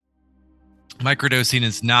microdosing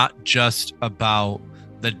is not just about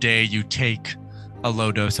the day you take a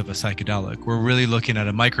low dose of a psychedelic. We're really looking at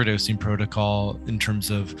a microdosing protocol in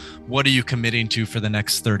terms of what are you committing to for the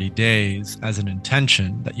next 30 days as an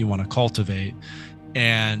intention that you want to cultivate,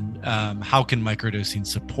 and how can microdosing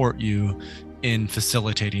support you in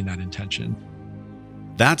facilitating that intention.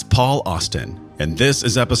 That's Paul Austin, and this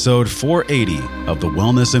is episode 480 of the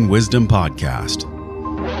Wellness and Wisdom Podcast.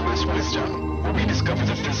 Wellness Wisdom, where we discover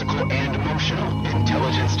the physical and emotional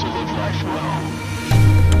intelligence to live life well.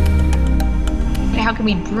 How can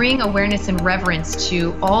we bring awareness and reverence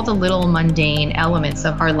to all the little mundane elements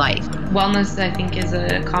of our life? Wellness, I think, is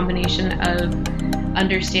a combination of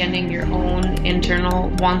understanding your own internal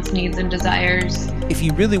wants, needs, and desires. If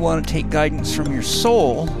you really want to take guidance from your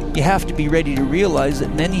soul, you have to be ready to realize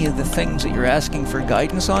that many of the things that you're asking for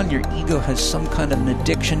guidance on, your ego has some kind of an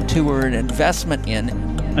addiction to or an investment in.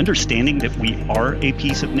 Understanding that we are a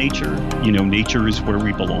piece of nature, nature is where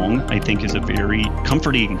we belong, I think is a very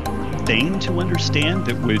comforting thing to understand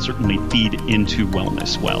that would certainly feed into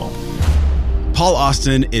wellness well. Paul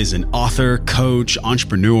Austin is an author, coach,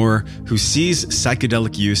 entrepreneur who sees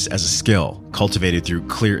psychedelic use as a skill cultivated through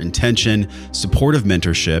clear intention, supportive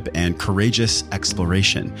mentorship, and courageous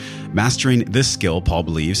exploration. Mastering this skill, Paul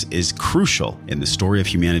believes, is crucial in the story of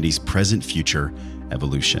humanity's present-future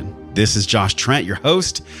evolution. This is Josh Trent, your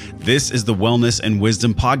host. This is the Wellness and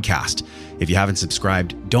Wisdom Podcast. If you haven't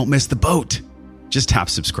subscribed, don't miss the boat. Just tap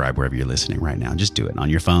subscribe wherever you're listening right now. Just do it on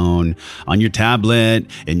your phone, on your tablet,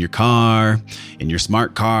 in your car, in your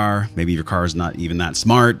smart car. Maybe your car is not even that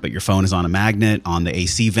smart, but your phone is on a magnet on the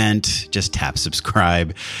AC vent. Just tap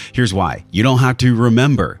subscribe. Here's why. You don't have to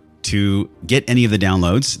remember to get any of the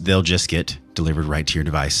downloads. They'll just get delivered right to your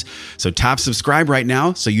device. So tap subscribe right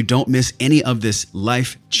now so you don't miss any of this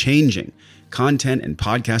life-changing content and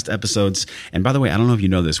podcast episodes. And by the way, I don't know if you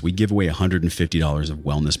know this, we give away $150 of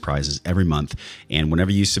wellness prizes every month. And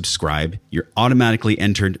whenever you subscribe, you're automatically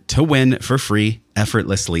entered to win for free,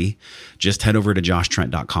 effortlessly. Just head over to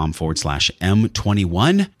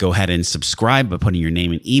joshtrent.com/M21. Go ahead and subscribe by putting your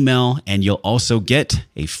name and email. And you'll also get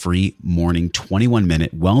a free morning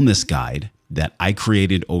 21-minute wellness guide that I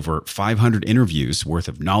created over 500 interviews worth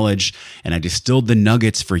of knowledge, and I distilled the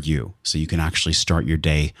nuggets for you so you can actually start your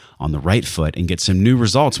day on the right foot and get some new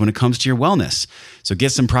results when it comes to your wellness. So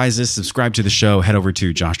get some prizes, subscribe to the show, head over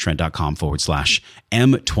to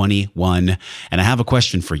joshtrent.com/M21. And I have a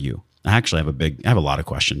question for you. I actually have a lot of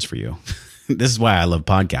questions for you. This is why I love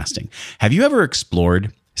podcasting. Have you ever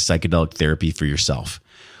explored psychedelic therapy for yourself?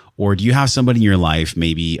 Or do you have somebody in your life,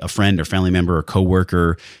 maybe a friend or family member or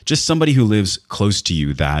coworker, just somebody who lives close to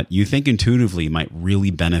you that you think intuitively might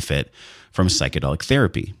really benefit from psychedelic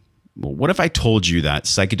therapy? Well, what if I told you that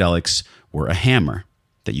psychedelics were a hammer,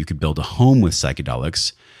 that you could build a home with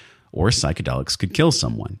psychedelics, or psychedelics could kill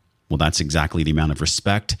someone? Well, that's exactly the amount of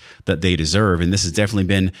respect that they deserve. And this has definitely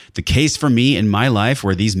been the case for me in my life,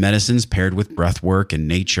 where these medicines paired with breath work and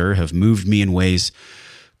nature have moved me in ways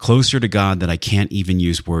closer to God that I can't even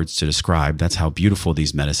use words to describe. That's how beautiful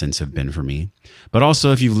these medicines have been for me. But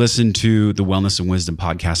also, if you've listened to the Wellness and Wisdom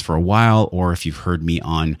podcast for a while, or if you've heard me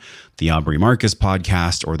on the Aubrey Marcus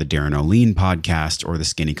podcast, or the Darren O'Lean podcast, or the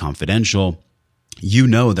Skinny Confidential, you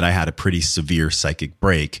know that I had a pretty severe psychic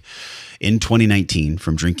break in 2019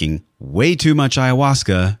 from drinking way too much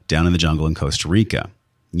ayahuasca down in the jungle in Costa Rica.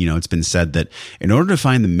 It's been said that in order to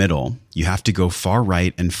find the middle, you have to go far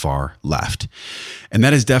right and far left. And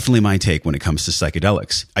that is definitely my take when it comes to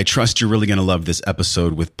psychedelics. I trust you're really going to love this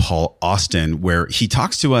episode with Paul Austin, where he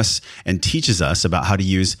talks to us and teaches us about how to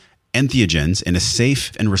use entheogens in a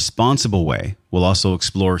safe and responsible way. We'll also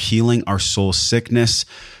explore healing our soul sickness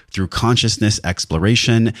through consciousness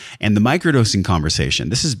exploration and the microdosing conversation.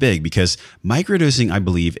 This is big because microdosing, I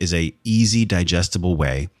believe, is a easy, digestible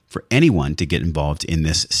way for anyone to get involved in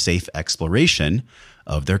this safe exploration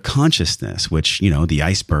of their consciousness, which, the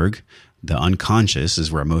iceberg, the unconscious,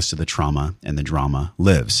 is where most of the trauma and the drama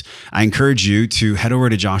lives. I encourage you to head over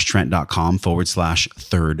to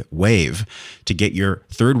joshtrent.com/third wave to get your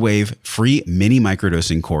third wave free mini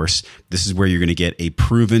microdosing course. This is where you're going to get a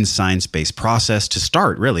proven science-based process to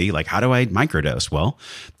start, really. Like, how do I microdose? Well,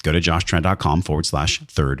 go to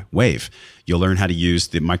joshtrent.com/third wave. You'll learn how to use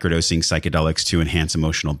the microdosing psychedelics to enhance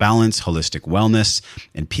emotional balance, holistic wellness,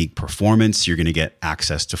 and peak performance. You're going to get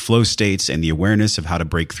access to flow states and the awareness of how to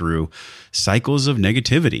break through cycles of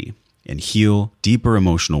negativity and heal deeper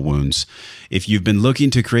emotional wounds. If you've been looking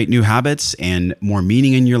to create new habits and more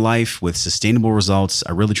meaning in your life with sustainable results,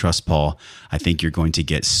 I really trust Paul. I think you're going to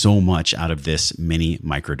get so much out of this mini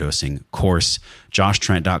microdosing course.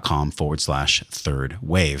 joshtrent.com/third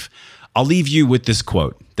wave. I'll leave you with this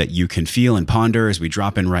quote that you can feel and ponder as we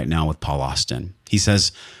drop in right now with Paul Austin. He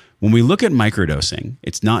says, when we look at microdosing,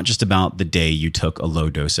 it's not just about the day you took a low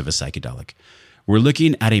dose of a psychedelic. We're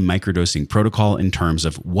looking at a microdosing protocol in terms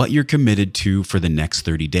of what you're committed to for the next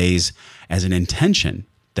 30 days as an intention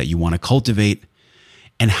that you want to cultivate.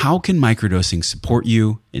 And how can microdosing support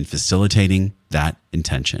you in facilitating that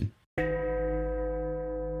intention?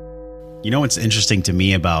 You know what's interesting to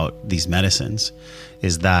me about these medicines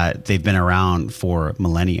is that they've been around for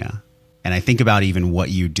millennia. And I think about even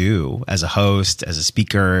what you do as a host, as a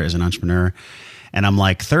speaker, as an entrepreneur. And I'm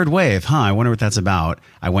like, third wave, I wonder what that's about.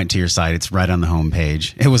 I went to your site. It's right on the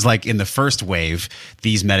homepage. It was like in the first wave,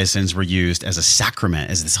 these medicines were used as a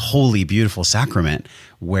sacrament, as this holy, beautiful sacrament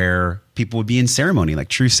where people would be in ceremony, like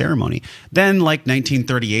true ceremony. Then like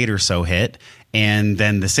 1938 or so hit. And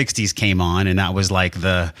then the 60s came on, and that was like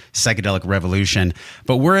the psychedelic revolution.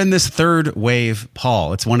 But we're in this third wave,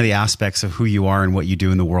 Paul. It's one of the aspects of who you are and what you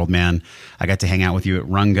do in the world, man. I got to hang out with you at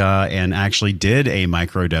Runga and actually did a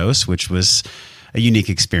microdose, which was a unique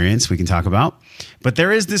experience we can talk about. But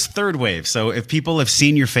there is this third wave. So if people have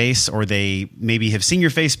seen your face, or they maybe have seen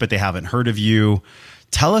your face, but they haven't heard of you,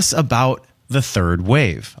 tell us about the third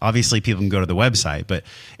wave. Obviously, people can go to the website, but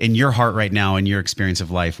in your heart right now, in your experience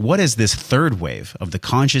of life, what is this third wave of the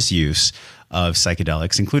conscious use of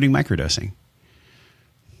psychedelics, including microdosing?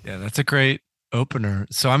 Yeah, that's a great opener.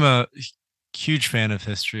 So I'm a huge fan of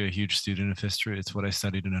history, a huge student of history. It's what I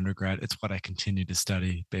studied in undergrad. It's what I continue to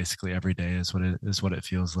study basically every day is what it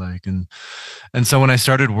feels like. And so when I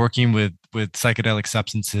started working with psychedelic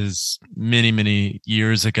substances many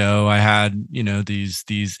years ago, I had,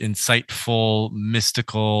 these insightful,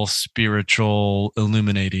 mystical, spiritual,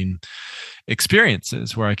 illuminating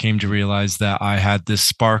experiences where I came to realize that I had this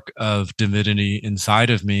spark of divinity inside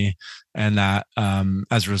of me, and that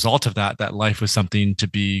as a result of that life was something to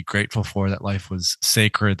be grateful for, that life was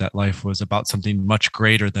sacred, that life was about something much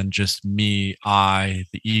greater than just me, I,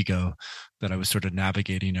 the ego, that I was sort of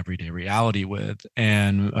navigating everyday reality with.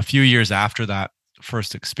 And a few years after that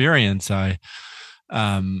first experience, I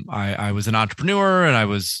was an entrepreneur, and I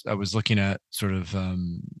was looking at sort of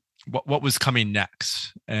what was coming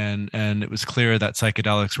next, and it was clear that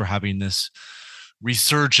psychedelics were having this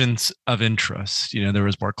resurgence of interest. There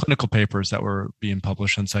was more clinical papers that were being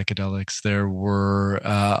published on psychedelics. There were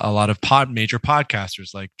a lot of major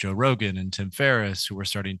podcasters like Joe Rogan and Tim Ferriss who were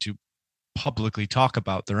starting to publicly talk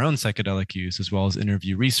about their own psychedelic use, as well as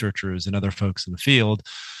interview researchers and other folks in the field.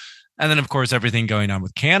 And then, of course, everything going on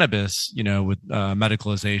with cannabis, with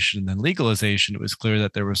medicalization and then legalization, it was clear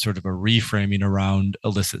that there was sort of a reframing around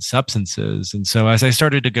illicit substances. And so as I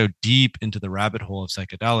started to go deep into the rabbit hole of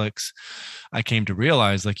psychedelics, I came to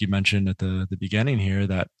realize, like you mentioned at the beginning here,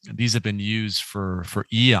 that these have been used for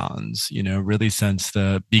eons, really since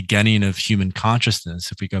the beginning of human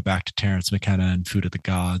consciousness. If we go back to Terence McKenna and Food of the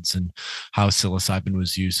Gods, and how psilocybin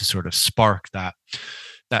was used to sort of spark that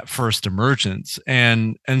first emergence.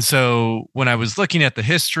 And so when I was looking at the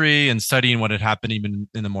history and studying what had happened even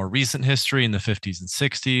in the more recent history in the 50s and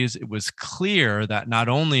 60s, it was clear that not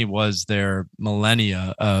only was there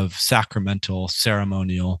millennia of sacramental,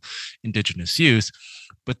 ceremonial, indigenous use,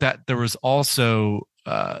 but that there was also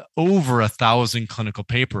over 1,000 clinical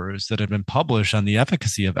papers that had been published on the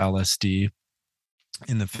efficacy of LSD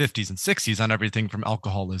in the 50s and 60s on everything from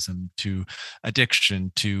alcoholism to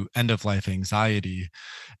addiction to end-of-life anxiety.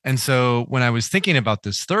 And so when I was thinking about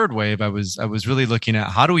this third wave, I was really looking at,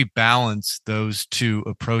 how do we balance those two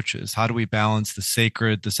approaches? How do we balance the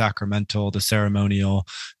sacred, the sacramental, the ceremonial,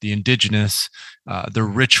 the indigenous, the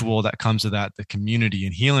ritual that comes with that, the community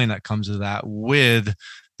and healing that comes with that, with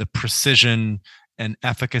the precision and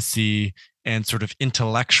efficacy and sort of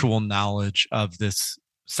intellectual knowledge of this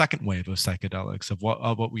second wave of psychedelics, of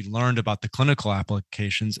what we learned about the clinical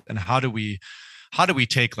applications, and how do we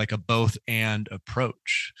take like a both and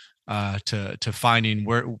approach to finding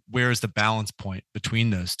where is the balance point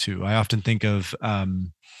between those two. I often think of the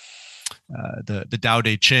Tao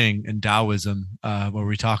Te Ching and Taoism, where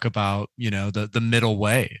we talk about the middle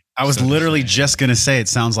way. I was literally just going to say, it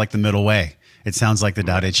sounds like the middle way. It sounds like the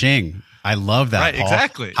Tao Te Ching. I love that, right, Paul.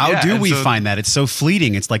 Exactly. How do we find that? It's so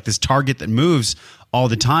fleeting. It's like this target that moves all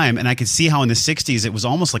the time. And I could see how in the 60s, it was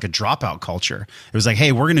almost like a dropout culture. It was like,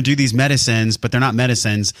 hey, we're going to do these medicines, but they're not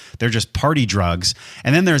medicines. They're just party drugs.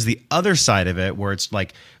 And then there's the other side of it where it's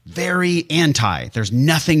like very anti. There's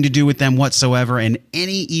nothing to do with them whatsoever. And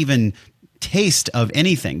any even taste of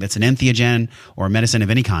anything that's an entheogen or a medicine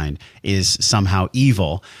of any kind is somehow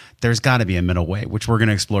evil. There's got to be a middle way, which we're going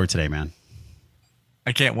to explore today, man.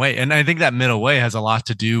 I can't wait. And I think that middle way has a lot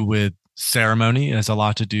to do with ceremony. It has a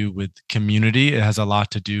lot to do with community. It has a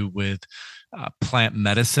lot to do with plant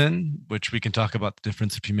medicine, which we can talk about the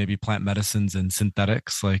difference between maybe plant medicines and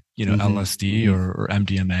synthetics, like LSD or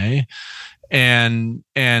MDMA. And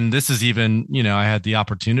this is even, I had the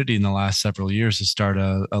opportunity in the last several years to start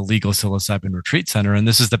a legal psilocybin retreat center, and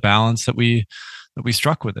this is the balance that we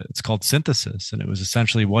struck with it. It's called synthesis, and it was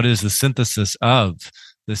essentially, what is the synthesis of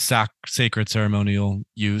the sacred ceremonial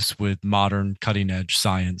use with modern cutting edge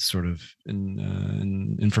science sort of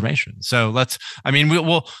in information. So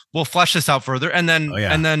we'll flesh this out further, and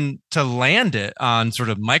then to land it on sort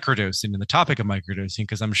of microdosing and the topic of microdosing,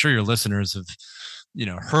 because I'm sure your listeners have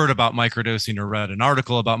heard about microdosing or read an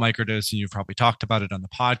article about microdosing. You've probably talked about it on the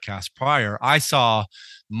podcast prior. I saw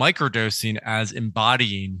microdosing as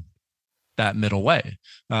embodying that middle way,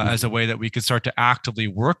 as a way that we could start to actively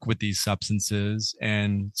work with these substances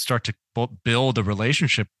and start to build a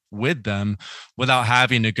relationship with them without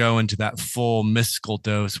having to go into that full mystical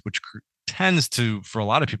dose, which tends to, for a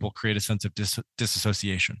lot of people, create a sense of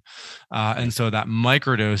disassociation. And so that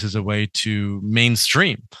microdose is a way to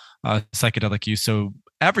mainstream psychedelic use, so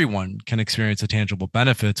everyone can experience the tangible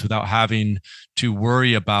benefits without having to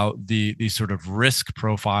worry about the sort of risk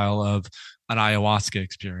profile of an ayahuasca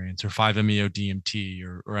experience or 5-MeO-DMT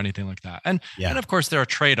or anything like that. And of course, there are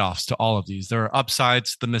trade-offs to all of these. There are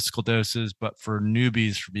upsides to the mystical doses, but for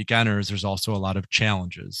newbies, for beginners, there's also a lot of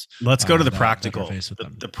challenges. Let's go to the practical.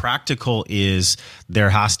 The practical is there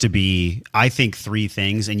has to be, I think, three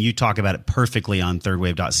things, and you talk about it perfectly on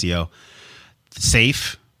thirdwave.co.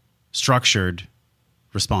 Safe, structured,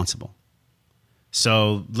 responsible.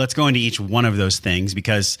 So let's go into each one of those things,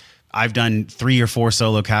 because I've done 3 or 4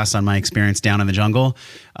 solo casts on my experience down in the jungle.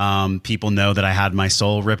 People know that I had my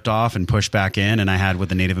soul ripped off and pushed back in, and I had what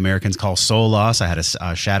the Native Americans call soul loss. I had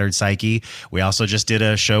a shattered psyche. We also just did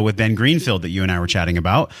a show with Ben Greenfield that you and I were chatting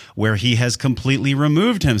about, where he has completely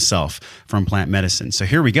removed himself from plant medicine. So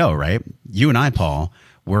here we go, right? You and I, Paul,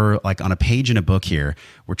 we're like on a page in a book here.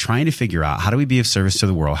 We're trying to figure out, how do we be of service to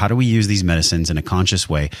the world? How do we use these medicines in a conscious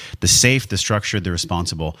way? The safe, the structured, the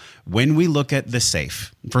responsible. When we look at the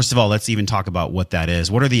safe, first of all, let's even talk about what that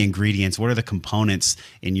is. What are the ingredients? What are the components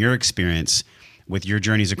in your experience with your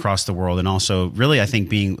journeys across the world? And also, really, I think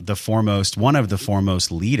being one of the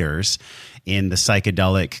foremost leaders in the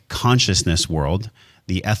psychedelic consciousness world,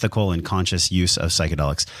 the ethical and conscious use of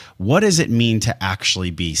psychedelics. What does it mean to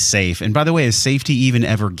actually be safe? And by the way, is safety even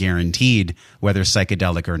ever guaranteed, whether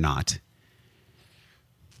psychedelic or not?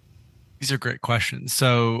 These are great questions.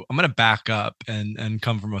 So I'm going to back up and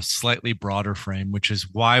come from a slightly broader frame, which is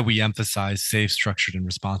why we emphasize safe, structured, and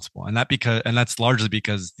responsible. And that's largely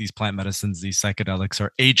because these plant medicines, these psychedelics,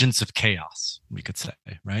 are agents of chaos, we could say,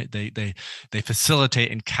 right? They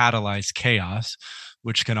facilitate and catalyze chaos,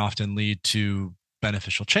 which can often lead to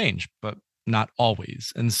beneficial change, but not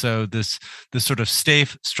always. And so this sort of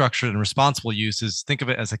safe, structured, and responsible use is, think of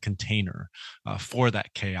it as a container for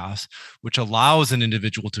that chaos, which allows an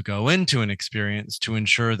individual to go into an experience to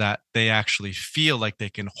ensure that they actually feel like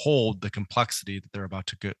they can hold the complexity that they're about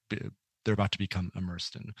to become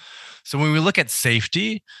immersed in. So when we look at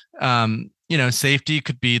safety, safety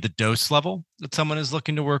could be the dose level that someone is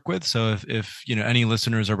looking to work with. So if any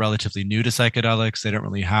listeners are relatively new to psychedelics, they don't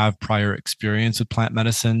really have prior experience with plant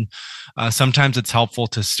medicine, sometimes it's helpful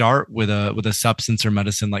to start with a substance or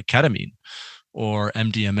medicine like ketamine or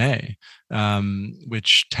MDMA,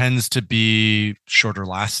 which tends to be shorter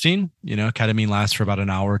lasting. Ketamine lasts for about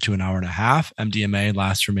an hour to an hour and a half. MDMA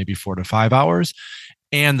lasts for maybe 4 to 5 hours.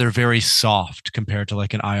 And they're very soft compared to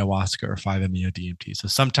like an ayahuasca or 5-MeO-DMT. So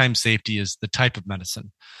sometimes safety is the type of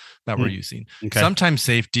medicine that we're using. Okay. Sometimes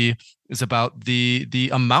safety is about the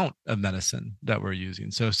amount of medicine that we're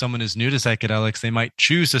using. So if someone is new to psychedelics, they might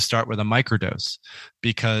choose to start with a microdose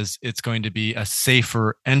because it's going to be a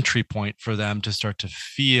safer entry point for them to start to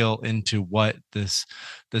feel into what this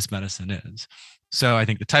medicine is. So I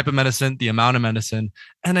think the type of medicine, the amount of medicine,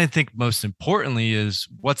 and I think most importantly is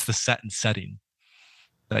what's the set and setting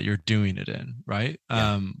that you're doing it in, right?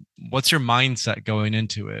 Yeah. What's your mindset going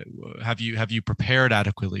into it? Have you prepared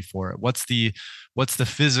adequately for it? What's the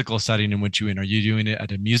physical setting in which you're in? Are you doing it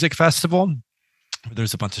at a music festival?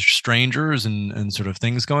 There's a bunch of strangers and sort of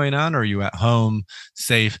things going on? Or are you at home,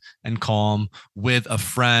 safe and calm with a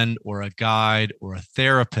friend or a guide or a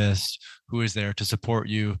therapist who is there to support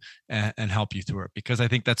you and help you through it? Because I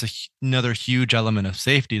think that's another huge element of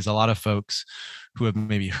safety is a lot of folks who have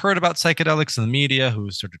maybe heard about psychedelics in the media,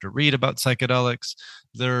 who started to read about psychedelics.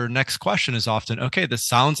 Their next question is often, okay, this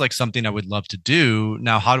sounds like something I would love to do.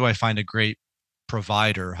 Now, how do I find a great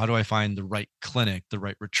provider? How do I find the right clinic, the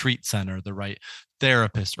right retreat center, the right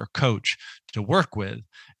therapist or coach to work with?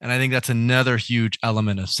 And I think that's another huge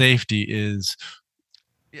element of safety is,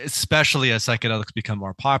 especially as psychedelics become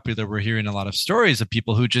more popular, we're hearing a lot of stories of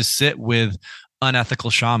people who just sit with unethical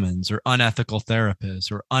shamans or unethical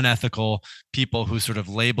therapists or unethical people who sort of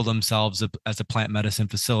label themselves as a plant medicine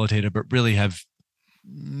facilitator, but really have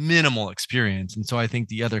minimal experience. And so I think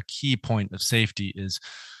the other key point of safety is,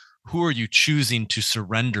 who are you choosing to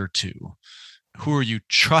surrender to? Who are you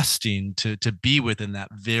trusting to be within that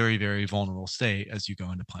very, very vulnerable state as you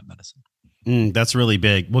go into plant medicine? That's really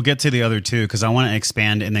big. We'll get to the other two because I want to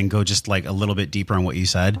expand and then go just like a little bit deeper on what you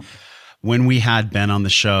said. When we had Ben on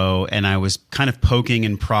the show and I was kind of poking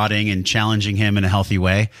and prodding and challenging him in a healthy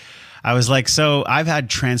way, I was like, so I've had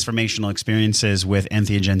transformational experiences with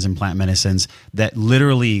entheogens and plant medicines that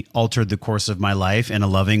literally altered the course of my life in a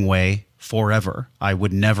loving way forever. I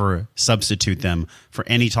would never substitute them for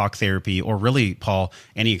any talk therapy or really, Paul,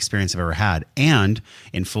 any experience I've ever had. And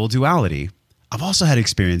in full duality, I've also had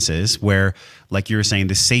experiences where, like you were saying,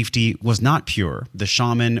 the safety was not pure. The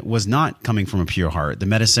shaman was not coming from a pure heart. The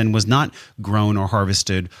medicine was not grown or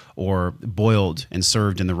harvested or boiled and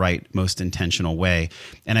served in the right, most intentional way.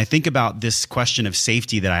 And I think about this question of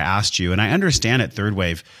safety that I asked you, and I understand at Third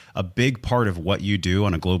Wave, a big part of what you do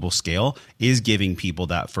on a global scale is giving people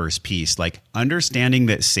that first piece, like understanding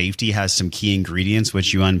that safety has some key ingredients,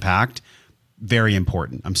 which you unpacked. Very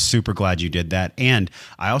important. I'm super glad you did that. And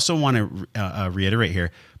I also want to reiterate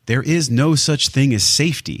here, there is no such thing as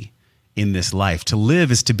safety in this life. To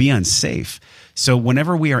live is to be unsafe. So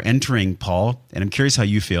whenever we are entering, Paul, and I'm curious how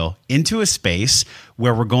you feel, into a space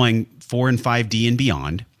where we're going 4 and 5D and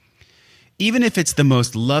beyond, even if it's the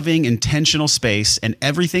most loving, intentional space and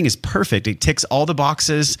everything is perfect, it ticks all the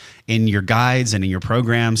boxes in your guides and in your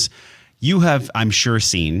programs, you have, I'm sure,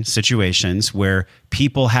 seen situations where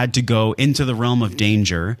people had to go into the realm of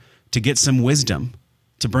danger to get some wisdom,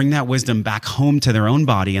 to bring that wisdom back home to their own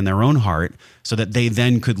body and their own heart so that they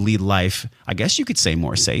then could lead life, I guess you could say,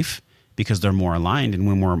 more safe because they're more aligned. And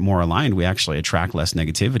when we're more aligned, we actually attract less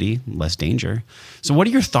negativity, less danger. So what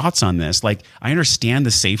are your thoughts on this? Like, I understand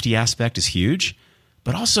the safety aspect is huge,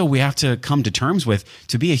 but also we have to come to terms with,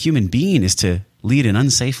 to be a human being is to lead an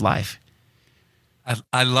unsafe life.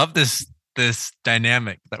 I love this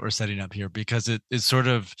dynamic that we're setting up here because it is sort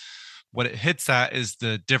of what it hits at is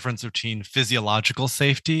the difference between physiological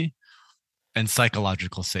safety and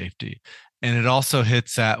psychological safety. And it also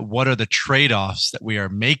hits at what are the trade-offs that we are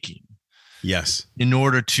making. Yes. In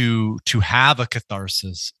order to have a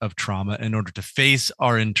catharsis of trauma, in order to face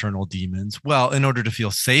our internal demons, well, in order to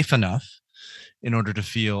feel safe enough, in order to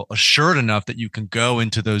feel assured enough that you can go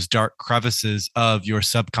into those dark crevices of your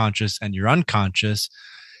subconscious and your unconscious,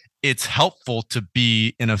 it's helpful to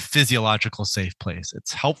be in a physiological safe place.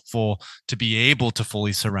 It's helpful to be able to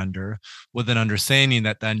fully surrender with an understanding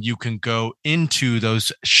that then you can go into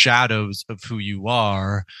those shadows of who you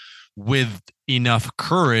are with enough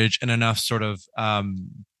courage and enough sort of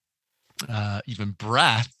even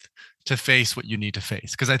breath to face what you need to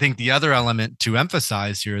face. Because I think the other element to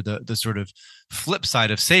emphasize here, the sort of flip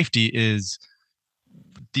side of safety is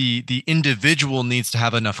the individual needs to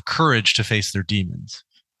have enough courage to face their demons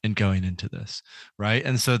in going into this, right?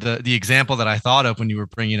 And so the example that I thought of when you were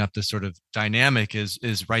bringing up this sort of dynamic is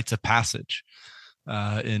rites of passage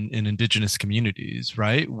in indigenous communities,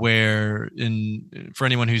 right? Where for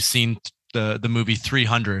anyone who's seen the movie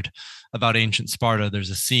 300 about ancient Sparta, there's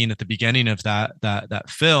a scene at the beginning of that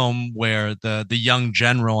film where the young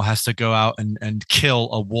general has to go out and kill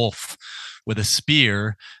a wolf with a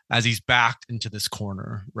spear as he's backed into this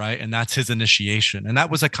corner, right? And that's his initiation. And that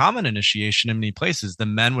was a common initiation in many places. The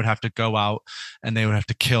men would have to go out and they would have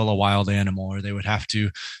to kill a wild animal, or they would have to,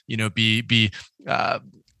 be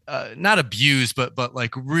not abused, but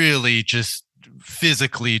like really just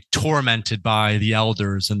physically tormented by the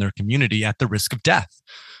elders in their community at the risk of death.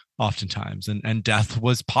 Oftentimes, and death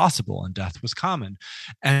was possible and death was common.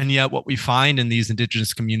 And yet what we find in these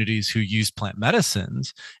indigenous communities who use plant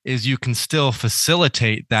medicines is you can still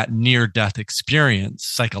facilitate that near-death experience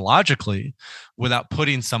psychologically without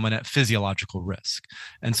putting someone at physiological risk.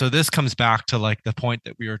 And so this comes back to like the point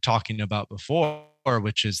that we were talking about before,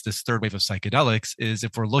 which is this third wave of psychedelics, is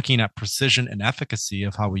if we're looking at precision and efficacy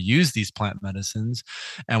of how we use these plant medicines,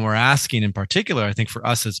 and we're asking in particular, I think for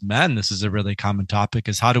us as men, this is a really common topic,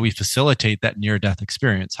 is how do we facilitate that near-death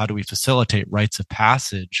experience? How do we facilitate rites of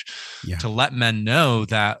passage to let men know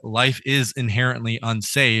that life is inherently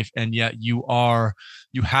unsafe, and yet you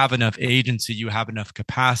have enough agency, you have enough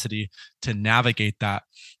capacity to navigate that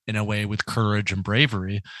in a way with courage and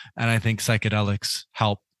bravery. And I think psychedelics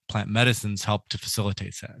help plant medicines help to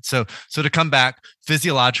facilitate that. So to come back,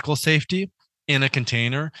 physiological safety in a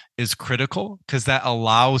container is critical because that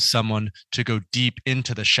allows someone to go deep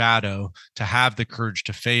into the shadow, to have the courage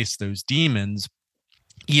to face those demons,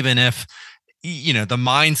 even if the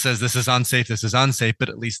mind says this is unsafe, but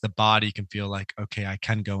at least the body can feel like, okay, I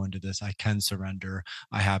can go into this, I can surrender,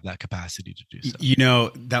 I have that capacity to do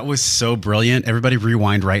so. That was so brilliant. Everybody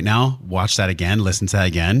rewind right now, watch that again, listen to that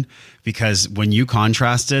again, because when you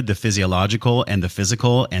contrasted the physiological and the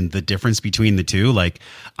physical and the difference between the two, like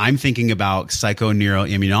I'm thinking about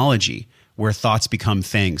psychoneuroimmunology, where thoughts become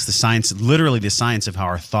things, the science of how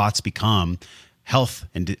our thoughts become health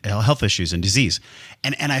issues and disease.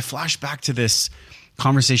 And I flash back to this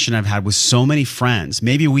conversation I've had with so many friends.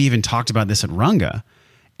 Maybe we even talked about this at Runga.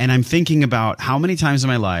 And I'm thinking about how many times in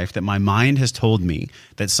my life that my mind has told me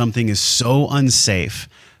that something is so unsafe,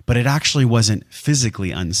 but it actually wasn't physically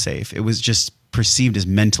unsafe. It was just perceived as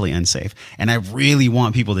mentally unsafe. And I really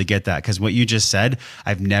want people to get that, because what you just said,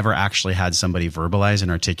 I've never actually had somebody verbalize and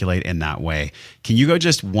articulate in that way. Can you go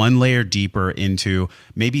just one layer deeper into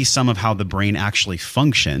maybe some of how the brain actually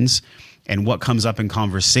functions and what comes up in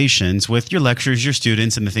conversations with your lectures, your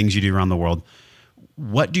students, and the things you do around the world?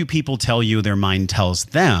 What do people tell you their mind tells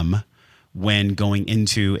them when going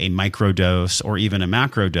into a microdose or even a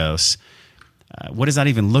macrodose? What does that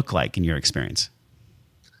even look like in your experience?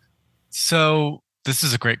 So this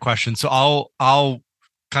is a great question. So I'll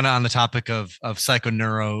kind of on the topic of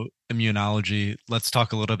psychoneuroimmunology, let's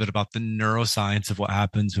talk a little bit about the neuroscience of what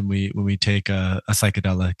happens when we take a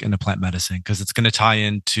psychedelic in a plant medicine, because it's going to tie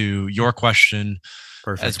into your question.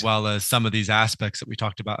 Perfect. As well as some of these aspects that we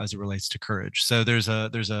talked about as it relates to courage. So there's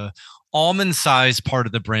a almond-sized part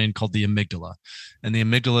of the brain called the amygdala, and the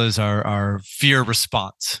amygdala is our fear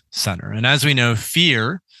response center. And as we know,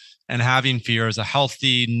 fear and having fear is a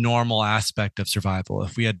healthy, normal aspect of survival.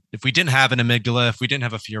 If we didn't have an amygdala, if we didn't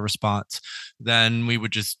have a fear response, then we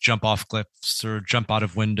would just jump off cliffs or jump out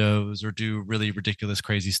of windows or do really ridiculous,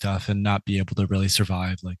 crazy stuff and not be able to really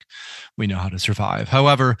survive like we know how to survive.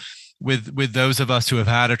 However, with those of us who have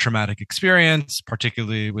had a traumatic experience,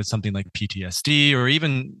 particularly with something like PTSD or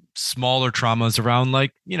even smaller traumas around,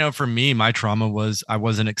 like, for me, my trauma was I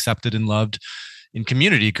wasn't accepted and loved in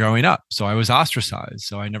community growing up. So I was ostracized.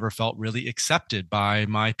 So I never felt really accepted by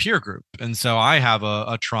my peer group. And so I have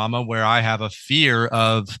a trauma where I have a fear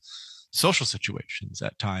of social situations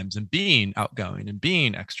at times and being outgoing and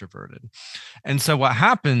being extroverted. And so what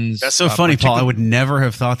happens— That's so funny, Paul. I would never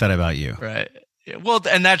have thought that about you. Right. Well,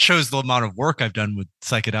 and that shows the amount of work I've done with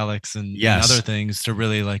psychedelics and other things to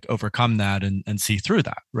really like overcome that and see through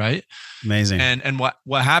that. Right. Amazing. And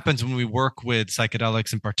what happens when we work with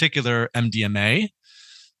psychedelics, in particular MDMA,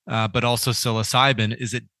 but also psilocybin,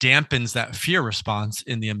 is it dampens that fear response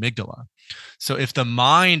in the amygdala. So if the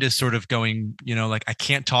mind is sort of going, like, I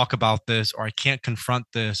can't talk about this, or I can't confront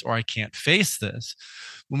this, or I can't face this,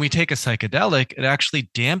 when we take a psychedelic, it actually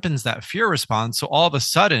dampens that fear response. So all of a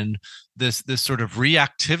sudden, this sort of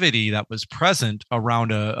reactivity that was present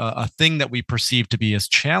around a thing that we perceive to be as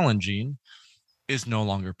challenging is no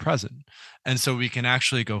longer present. And so we can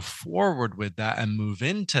actually go forward with that and move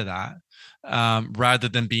into that, rather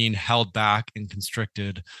than being held back and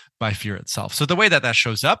constricted by fear itself. So the way that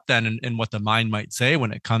shows up then in what the mind might say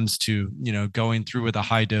when it comes to, going through with a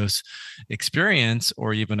high dose experience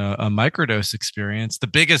or even a microdose experience, the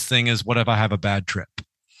biggest thing is, what if I have a bad trip?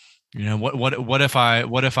 What if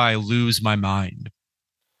I lose my mind?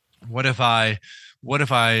 What if I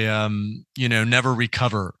never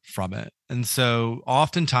recover from it? And so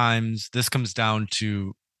oftentimes this comes down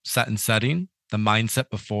to set and setting, the mindset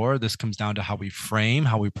before. This comes down to how we frame,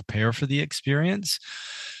 how we prepare for the experience.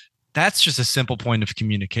 That's just a simple point of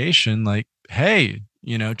communication. Like, hey,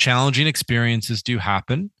 challenging experiences do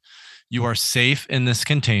happen. You are safe in this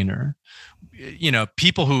container.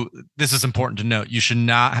 People who, this is important to note, you should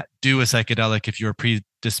not do a psychedelic if you're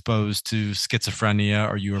predisposed to schizophrenia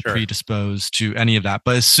or you are predisposed to any of that.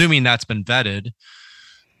 But assuming that's been vetted,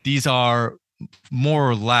 these are more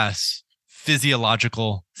or less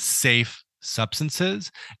physiological, safe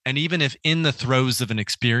substances. And even if in the throes of an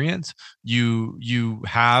experience, you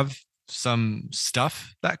have some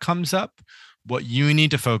stuff that comes up, what you need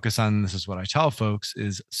to focus on, this is what I tell folks,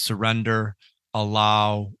 is surrender,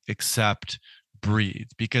 allow, accept, breathe.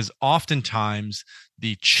 Because oftentimes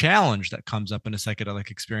the challenge that comes up in a psychedelic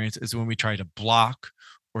experience is when we try to block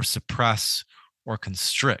or suppress or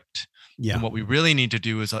constrict. Yeah. And what we really need to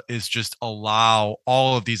do is just allow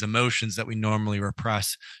all of these emotions that we normally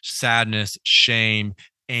repress: sadness, shame,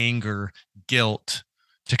 anger, guilt,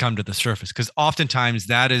 to come to the surface, because oftentimes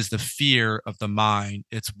that is the fear of the mind.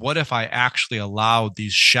 It's what if I actually allowed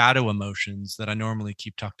these shadow emotions that I normally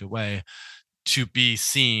keep tucked away to be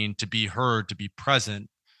seen, to be heard, to be present.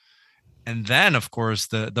 And then, of course,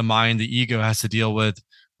 the mind, the ego has to deal with,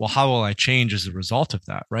 well, how will I change as a result of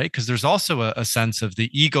that, right? Because there's also a sense of the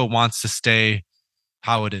ego wants to stay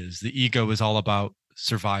how it is. The ego is all about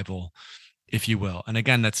survival, if you will. And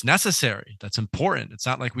again, that's necessary. That's important. It's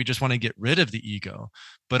not like we just want to get rid of the ego,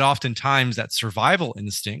 but oftentimes that survival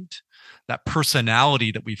instinct, that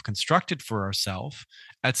personality that we've constructed for ourselves,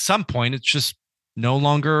 at some point, it's just no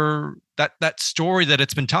longer, that story that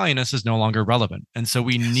it's been telling us is no longer relevant. And so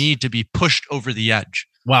we need to be pushed over the edge.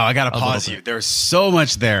 Wow, I got to pause you. There's so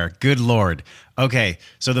much there. Good Lord. Okay,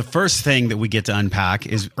 so the first thing that we get to unpack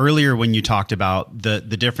is earlier when you talked about the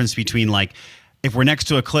difference between, like, if we're next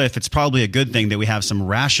to a cliff, it's probably a good thing that we have some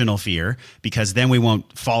rational fear, because then we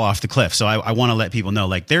won't fall off the cliff. So I want to let people know,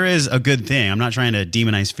 like, there is a good thing. I'm not trying to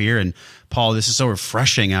demonize fear. And Paul, this is so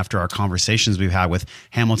refreshing after our conversations we've had with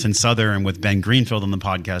Hamilton Souther and with Ben Greenfield on the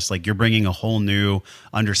podcast. Like, you're bringing a whole new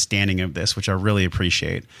understanding of this, which I really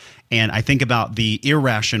appreciate. And I think about the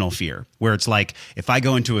irrational fear, where it's like, if I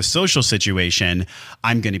go into a social situation,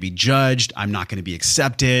 I'm going to be judged. I'm not going to be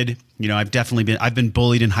accepted. You know, I've been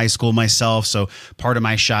bullied in high school myself. So part of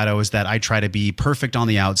my shadow is that I try to be perfect on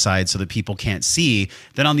the outside so that people can't see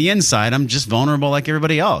that on the inside, I'm just vulnerable like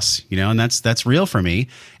everybody else, you know, and that's real for me.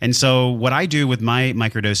 And so what I do with my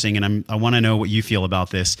microdosing, and I want to know what you feel about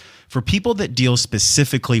this, for people that deal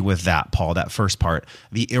specifically with that, Paul, that first part,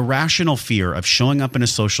 the irrational fear of showing up in a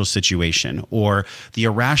social situation, or the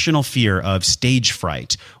irrational fear of stage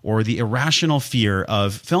fright, or the irrational fear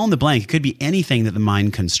of fill in the blank. It could be anything that the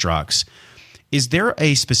mind constructs. Is there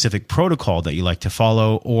a specific protocol that you like to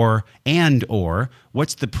follow, or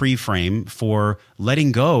what's the pre-frame for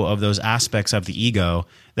letting go of those aspects of the ego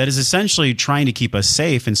that is essentially trying to keep us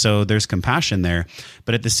safe? And so there's compassion there,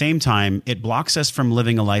 but at the same time, it blocks us from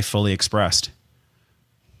living a life fully expressed.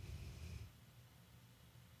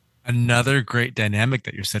 Another great dynamic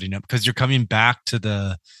that you're setting up, because you're coming back to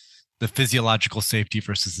the physiological safety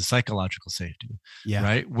versus the psychological safety,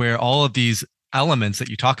 right? Where all of these elements that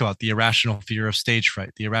you talk about, the irrational fear of stage fright,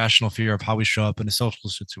 the irrational fear of how we show up in a social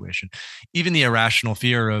situation, even the irrational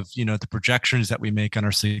fear of, you know, the projections that we make on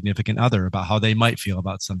our significant other about how they might feel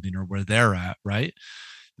about something or where they're at, right?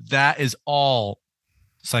 That is all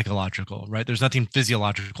psychological, right? There's nothing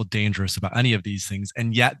physiological dangerous about any of these things,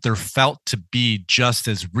 and yet they're felt to be just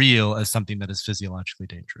as real as something that is physiologically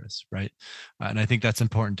dangerous, right? And I think that's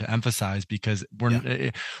important to emphasize, because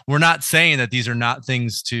we're not saying that these are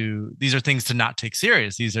things to not take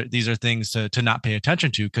serious. These are things to not pay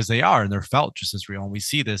attention to, because they are, and they're felt just as real. And we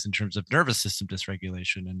see this in terms of nervous system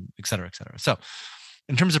dysregulation and et cetera, et cetera. So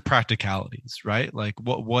in terms of practicalities, right? Like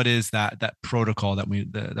what is that protocol that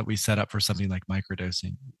we set up for something like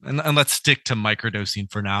microdosing? And let's stick to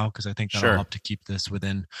microdosing for now, because I think that'll help to keep this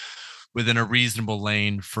within a reasonable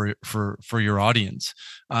lane for your audience.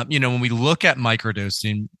 You know, when we look at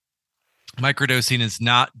microdosing is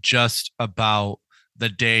not just about the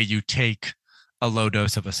day you take a low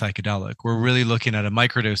dose of a psychedelic. We're really looking at a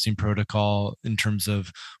microdosing protocol in terms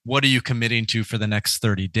of what are you committing to for the next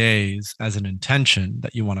 30 days as an intention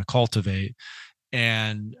that you want to cultivate,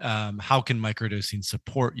 and how can microdosing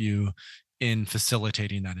support you in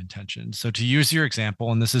facilitating that intention. So to use your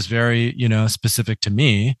example, and this is very, you know, specific to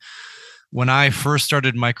me, when I first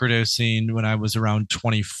started microdosing when I was around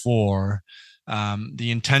 24, the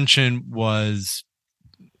intention was,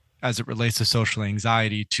 as it relates to social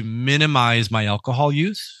anxiety, to minimize my alcohol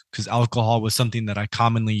use, because alcohol was something that I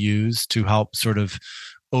commonly used to help sort of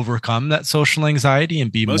overcome that social anxiety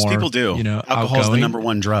and be Most more, people do. You know, alcohol is the number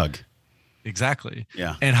one drug. Exactly.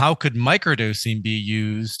 Yeah. And how could microdosing be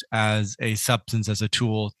used as a substance, as a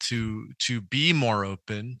tool to be more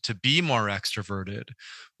open, to be more extroverted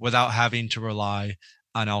without having to rely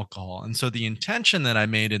on alcohol? And so the intention that I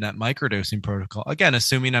made in that microdosing protocol, again,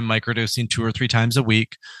 assuming I'm microdosing 2 or 3 times a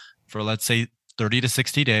week for, let's say, 30 to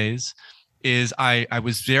 60 days, is I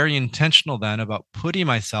was very intentional then about putting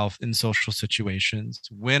myself in social situations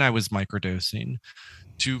when I was microdosing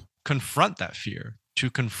to confront that fear, to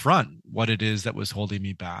confront what it is that was holding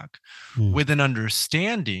me back, with an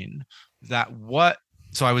understanding that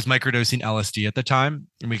so I was microdosing LSD at the time,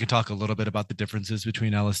 and we can talk a little bit about the differences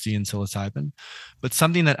between LSD and psilocybin. But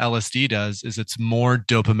something that LSD does is it's more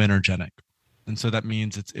dopaminergic. And so that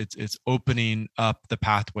means it's opening up the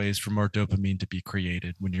pathways for more dopamine to be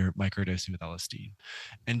created when you're microdosing with LSD.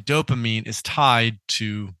 And dopamine is tied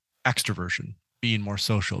to extroversion. being more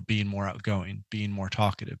social, being more outgoing, being more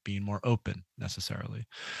talkative, being more open necessarily.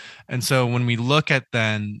 And so when we look at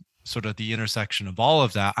then sort of the intersection of all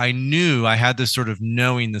of that, I knew I had this sort of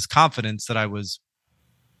knowing, this confidence that I was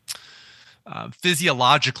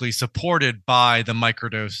physiologically supported by the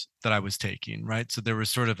microdose that I was taking, right? So there was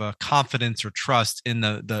sort of a confidence or trust in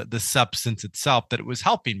the substance itself that it was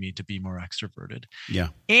helping me to be more extroverted. Yeah.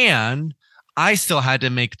 And I still had to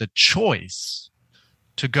make the choice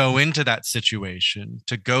to go into that situation,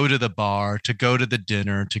 to go to the bar, to go to the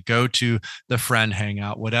dinner, to go to the friend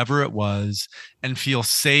hangout, whatever it was, and feel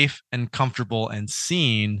safe and comfortable and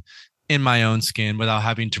seen in my own skin without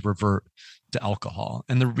having to revert to alcohol.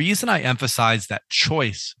 And the reason I emphasize that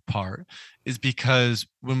choice part is because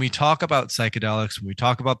when we talk about psychedelics, when we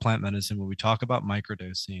talk about plant medicine, when we talk about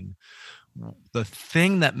microdosing, the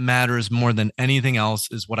thing that matters more than anything else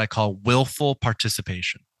is what I call willful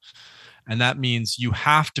participation. And that means you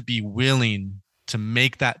have to be willing to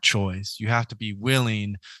make that choice. You have to be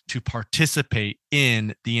willing to participate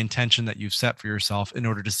in the intention that you've set for yourself in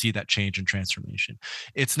order to see that change and transformation.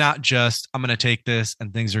 It's not just, I'm going to take this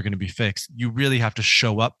and things are going to be fixed. You really have to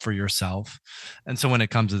show up for yourself. And so when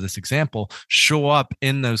it comes to this example, show up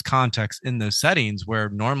in those contexts, in those settings where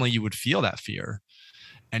normally you would feel that fear,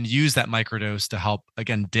 and use that microdose to help,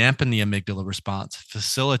 again, dampen the amygdala response,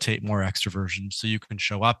 facilitate more extroversion so you can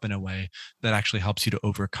show up in a way that actually helps you to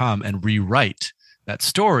overcome and rewrite that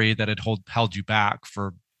story that had held you back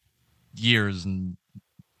for years and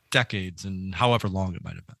decades and however long it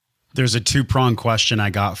might have been. There's a 2-pronged question I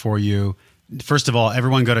got for you. First of all,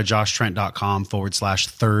 everyone go to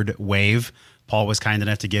joshtrent.com/third wave. Paul was kind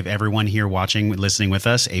enough to give everyone here watching, listening with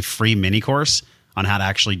us, a free mini course on how to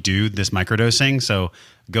actually do this microdosing. So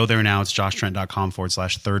go there now. It's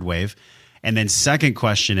joshtrent.com/third wave. And then second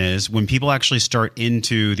question is, when people actually start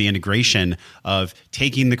into the integration of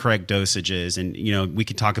taking the correct dosages, and we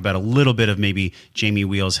could talk about a little bit of maybe Jamie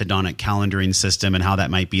Wheel's hedonic calendaring system and how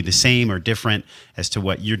that might be the same or different as to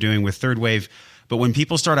what you're doing with third wave. But when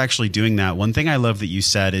people start actually doing that, one thing I love that you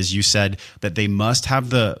said is you said that they must have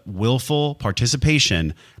the willful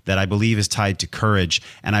participation that I believe is tied to courage.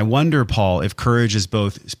 And I wonder, Paul, if courage is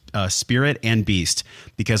both spirit and beast,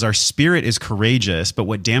 because our spirit is courageous, but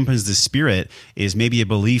what dampens the spirit is maybe a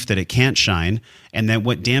belief that it can't shine. And then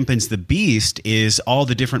what dampens the beast is all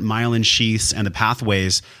the different myelin sheaths and the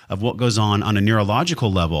pathways of what goes on a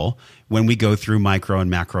neurological level when we go through micro and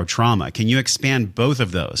macro trauma. Can you expand both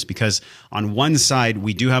of those? Because on one side,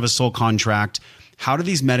 we do have a soul contract. How do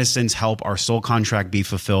these medicines help our soul contract be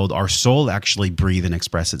fulfilled, our soul actually breathe and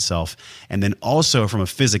express itself? And then also from a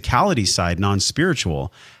physicality side,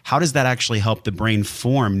 non-spiritual, how does that actually help the brain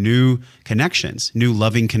form new connections, new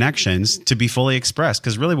loving connections to be fully expressed?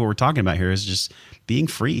 Because really what we're talking about here is just being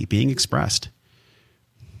free, being expressed.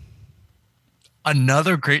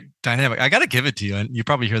 Another great dynamic. I got to give it to you, and you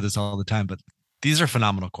probably hear this all the time, but these are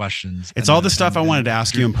phenomenal questions. It's all the stuff I wanted to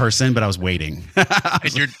ask you in person, but I was waiting.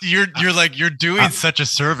 You're doing such a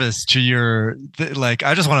service to your,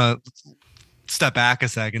 I just want to step back a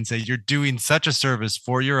sec and say you're doing such a service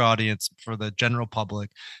for your audience, for the general public,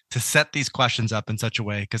 to set these questions up in such a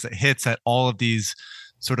way, because it hits at all of these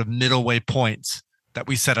sort of middle way points that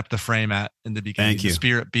we set up the frame at in the beginning. Thank you. The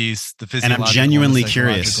spirit beast, the physiological, and I'm genuinely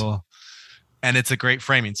curious. And it's a great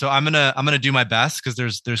framing. So I'm gonna do my best because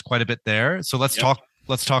there's quite a bit there. So let's talk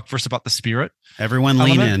first about the spirit. Everyone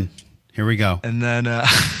lean in. Here we go. And then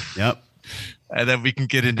yep. And then we can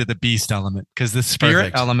get into the beast element, because the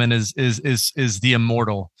spirit element is the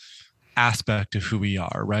immortal aspect of who we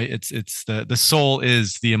are, right? It's the soul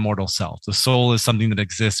is the immortal self. The soul is something that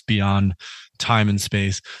exists beyond time and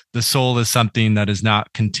space. The soul is something that is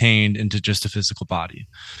not contained into just a physical body,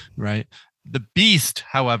 right? The beast,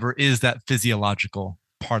 however, is that physiological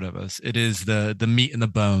part of us. It is the meat and the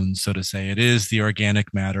bones, so to say. It is the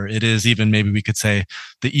organic matter. It is even, maybe we could say,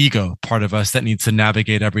 the ego part of us that needs to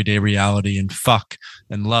navigate everyday reality and fuck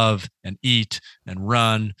and love and eat and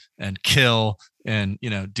run and kill and,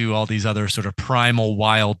 do all these other sort of primal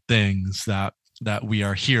wild things that we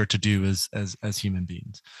are here to do as human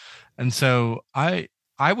beings. And so I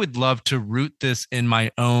would love to root this in my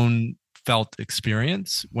own felt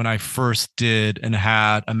experience when I first did and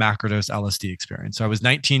had a macrodose LSD experience. So I was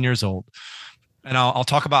 19 years old, and I'll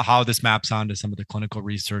talk about how this maps onto some of the clinical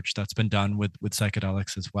research that's been done with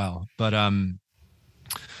psychedelics as well. But I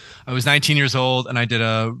was 19 years old, and I did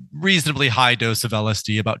a reasonably high dose of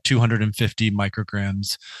LSD, about 250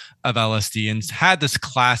 micrograms of LSD, and had this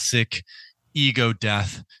classic ego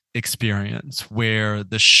death experience where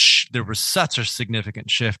there was such a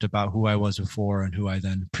significant shift about who I was before and who I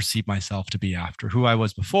then perceived myself to be after. Who I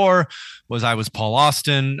was before was I was Paul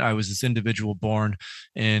Austin. I was this individual born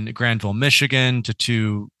in Granville, Michigan, to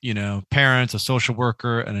two, parents, a social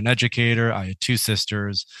worker and an educator. I had two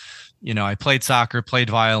sisters. I played soccer, played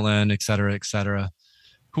violin, et cetera, et cetera.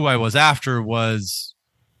 Who I was after was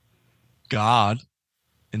God.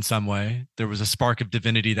 In some way, there was a spark of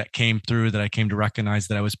divinity that came through, that I came to recognize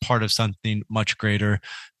that I was part of something much greater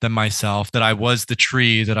than myself, that I was the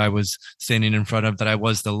tree that I was standing in front of, that I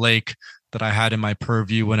was the lake that I had in my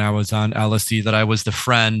purview when I was on LSD, that I was the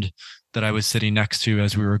friend that I was sitting next to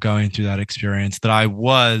as we were going through that experience, that I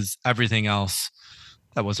was everything else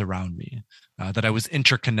that was around me, that I was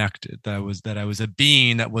interconnected, that I was a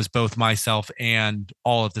being that was both myself and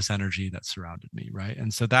all of this energy that surrounded me, right?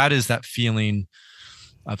 And so that is that feeling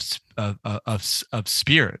of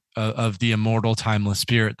spirit, of the immortal, timeless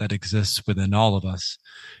spirit that exists within all of us.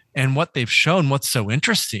 And what they've shown, what's so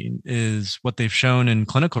interesting is what they've shown in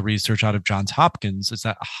clinical research out of Johns Hopkins is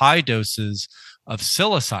that high doses of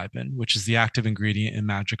psilocybin, which is the active ingredient in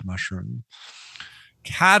magic mushroom,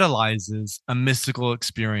 catalyzes a mystical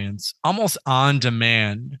experience almost on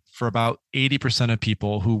demand for about 80% of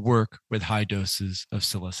people who work with high doses of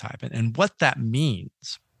psilocybin. And what that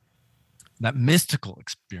means, that mystical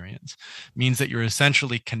experience, means that you're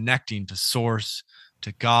essentially connecting to source,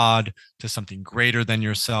 to God, to something greater than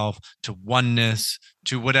yourself, to oneness,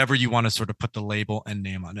 to whatever you want to sort of put the label and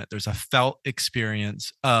name on it. There's a felt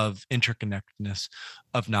experience of interconnectedness,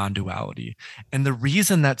 of non-duality. And the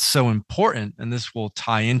reason that's so important, and this will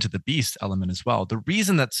tie into the beast element as well, the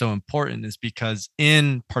reason that's so important is because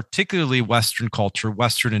in particularly Western culture,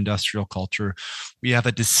 Western industrial culture, we have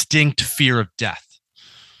a distinct fear of death.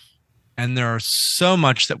 And there are so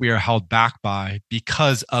much that we are held back by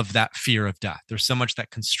because of that fear of death. There's so much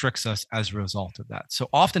that constricts us as a result of that. So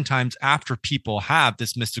oftentimes after people have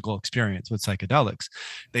this mystical experience with psychedelics,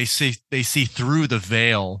 they see through the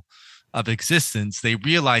veil of existence. They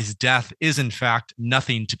realize death is in fact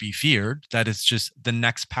nothing to be feared, that it's just the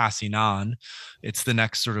next passing on. It's the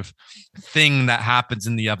next sort of thing that happens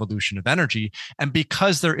in the evolution of energy. And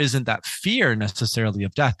because there isn't that fear necessarily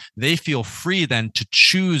of death, they feel free then to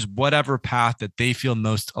choose whatever path that they feel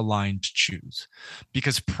most aligned to choose.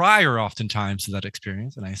 Because prior oftentimes to that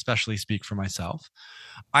experience, and I especially speak for myself,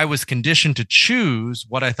 I was conditioned to choose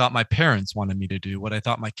what I thought my parents wanted me to do, what I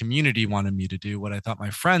thought my community wanted me to do, what I thought my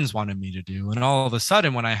friends wanted me to do. And all of a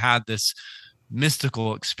sudden, when I had this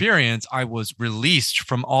mystical experience, I was released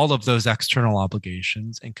from all of those external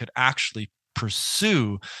obligations and could actually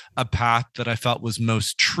pursue a path that I felt was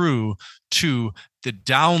most true to the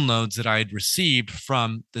downloads that I had received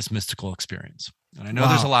from this mystical experience. And I know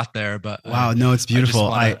there's a lot there, but wow, no, it's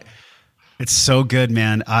beautiful. It's so good,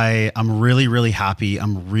 man. I'm really, really happy.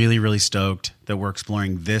 I'm really, really stoked that we're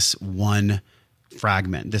exploring this one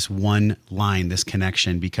fragment, this one line, this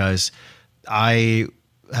connection, because I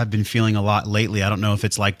have been feeling a lot lately. I don't know if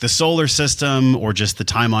it's like the solar system or just the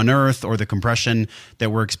time on Earth or the compression that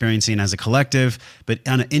we're experiencing as a collective, but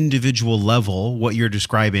on an individual level, what you're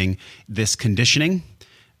describing, this conditioning,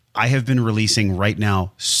 I have been releasing right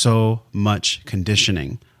now so much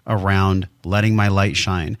conditioning around letting my light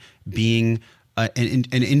shine, being an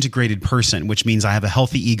integrated person, which means I have a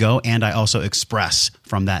healthy ego and I also express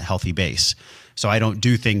from that healthy base. So I don't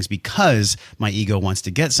do things because my ego wants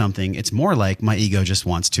to get something. It's more like my ego just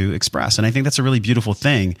wants to express. And I think that's a really beautiful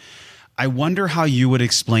thing. I wonder how you would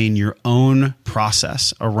explain your own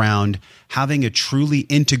process around having a truly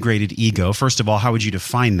integrated ego. First of all, how would you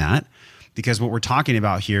define that? Because what we're talking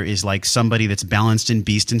about here is like somebody that's balanced in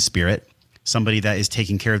beast and spirit, somebody that is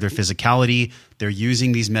taking care of their physicality. They're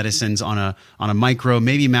using these medicines on a micro,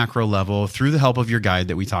 maybe macro level through the help of your guide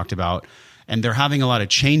that we talked about. And they're having a lot of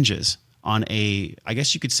changes on a, I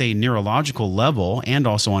guess you could say, neurological level and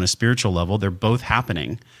also on a spiritual level. They're both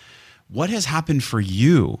happening. What has happened for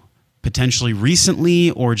you potentially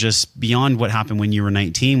recently or just beyond what happened when you were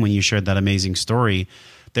 19, when you shared that amazing story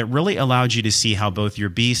that really allowed you to see how both your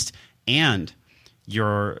beast and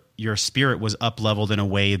your spirit was up-leveled in a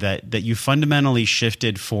way that you fundamentally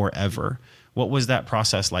shifted forever? What was that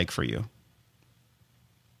process like for you?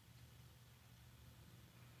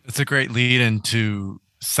 It's a great lead into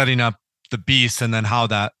setting up the beast and then how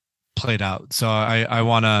that played out. So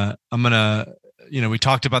we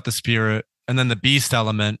talked about the spirit and then the beast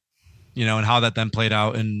element, and how that then played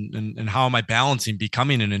out and how am I balancing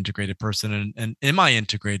becoming an integrated person and am I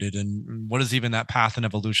integrated and what does even that path and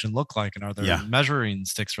evolution look like? And are there measuring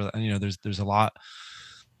sticks for that? And, there's a lot.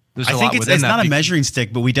 I think it's not a measuring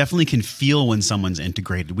stick, but we definitely can feel when someone's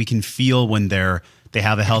integrated. We can feel when they're They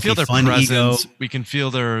have a healthy, feel their fun ego. We can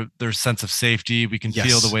feel their sense of safety. We can Yes.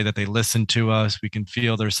 feel the way that they listen to us. We can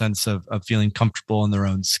feel their sense of feeling comfortable in their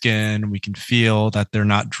own skin. We can feel that they're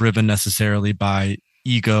not driven necessarily by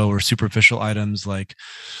ego or superficial items like,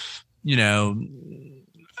 you know,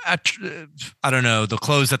 I don't know, the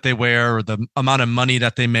clothes that they wear or the amount of money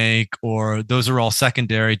that they make, or those are all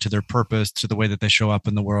secondary to their purpose, to the way that they show up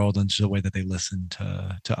in the world, and to the way that they listen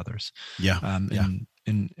to others. Yeah.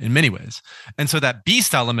 In many ways. And so that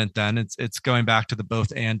beast element, then it's going back to the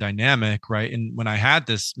both and dynamic, right? And when I had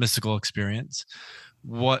this mystical experience,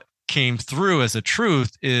 what came through as a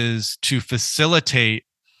truth is to facilitate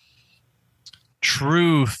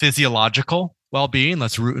true physiological well-being.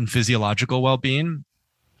 Let's root in physiological well-being.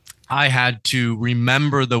 I had to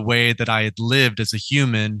remember the way that I had lived as a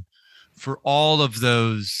human for all of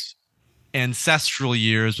those ancestral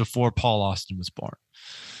years before Paul Austin was born.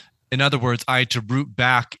 In other words, I had to root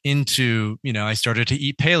back into, I started to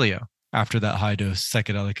eat paleo after that high dose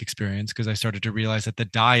psychedelic experience, because I started to realize that the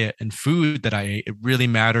diet and food that I ate, it really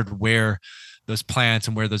mattered where those plants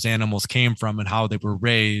and where those animals came from and how they were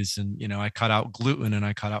raised. And, I cut out gluten and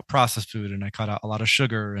I cut out processed food and I cut out a lot of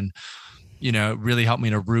sugar, and it really helped me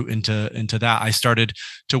to root into that. I started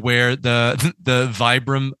to wear the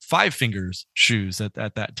Vibram 5 Fingers shoes at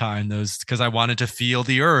that time, those, because I wanted to feel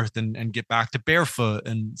the earth and get back to barefoot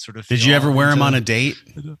and sort of. Did you ever wear them on a date?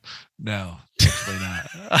 No, actually not.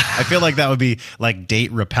 I feel like that would be like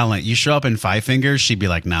date repellent. You show up in 5 Fingers, she'd be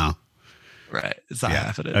like, no. Right. It's not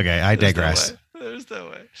happening. Okay. I digress. There's no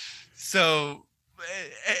way. So,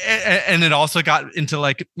 and it also got into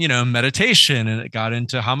meditation, and it got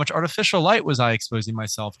into how much artificial light was I exposing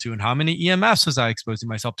myself to, and how many EMFs was I exposing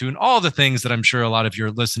myself to, and all the things that I'm sure a lot of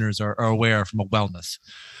your listeners are aware from a wellness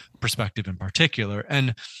perspective in particular.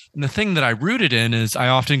 And the thing that I rooted in is I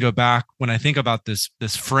often go back when I think about this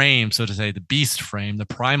frame, so to say, the beast frame, the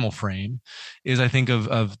primal frame, is I think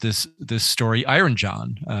of this story, Iron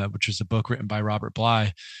John, which is a book written by Robert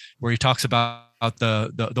Bly, where he talks about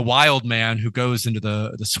the wild man who goes into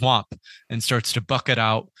the swamp and starts to bucket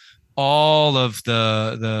out all of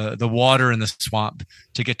the water in the swamp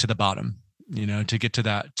to get to the bottom, to get to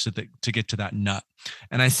that nut.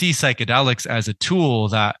 And I see psychedelics as a tool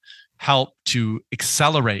that help to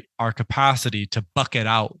accelerate our capacity to bucket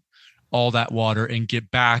out all that water and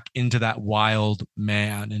get back into that wild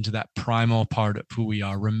man, into that primal part of who we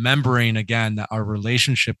are, remembering again that our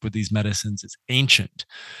relationship with these medicines is ancient,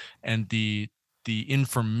 and the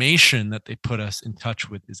information that they put us in touch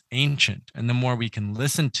with is ancient. And the more we can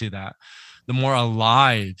listen to that, the more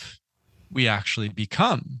alive we actually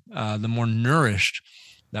become, the more nourished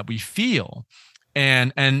that we feel.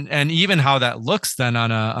 And even how that looks then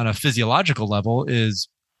on a physiological level is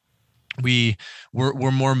we're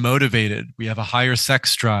more motivated. We have a higher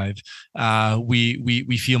sex drive.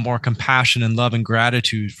 We feel more compassion and love and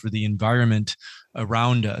gratitude for the environment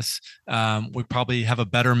around us. We probably have a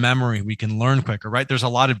better memory. We can learn quicker, right? There's a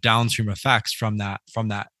lot of downstream effects from that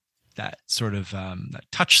sort of that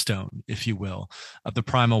touchstone, if you will, of the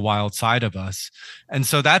primal wild side of us. And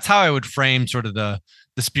so that's how I would frame sort of the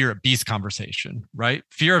spirit beast conversation, right?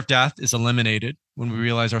 Fear of death is eliminated when we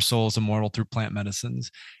realize our soul is immortal through plant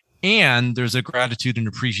medicines. And there's a gratitude and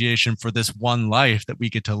appreciation for this one life that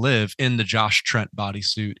we get to live in the Josh Trent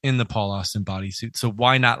bodysuit, in the Paul Austin bodysuit. So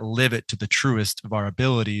why not live it to the truest of our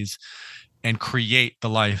abilities and create the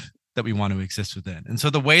life that we want to exist within? And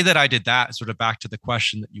so the way that I did that, sort of back to the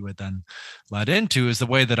question that you had then led into, is the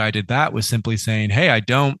way that I did that was simply saying, hey, I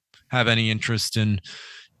don't have any interest in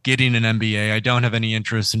getting an MBA. I don't have any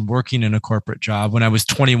interest in working in a corporate job. When I was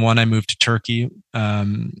 21, I moved to Turkey.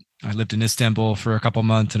 I lived in Istanbul for a couple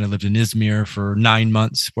months, and I lived in Izmir for 9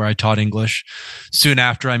 months, where I taught English. Soon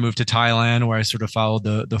after, I moved to Thailand, where I sort of followed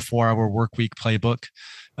the 4-hour work week playbook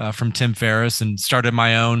from Tim Ferriss, and started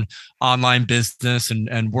my own online business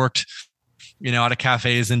and worked out of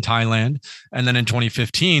cafes in Thailand. And then in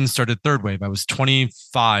 2015, started Third Wave. I was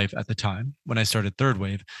 25 at the time when I started Third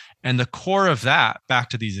Wave. And the core of that, back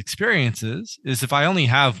to these experiences, is if I only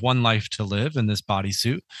have one life to live in this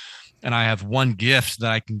bodysuit, and I have one gift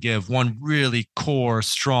that I can give, one really core,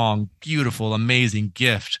 strong, beautiful, amazing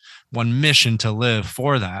gift, one mission to live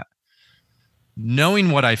for that, knowing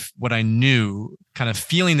what I knew, kind of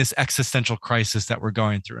feeling this existential crisis that we're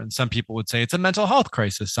going through. And some people would say it's a mental health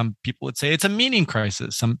crisis. Some people would say it's a meaning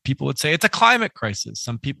crisis. Some people would say it's a climate crisis.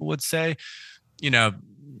 Some people would say, I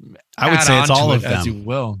would say it's all of them. As you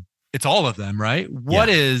will. It's all of them, right? What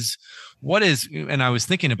is, and I was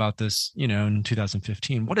thinking about this, in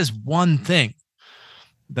 2015, what is one thing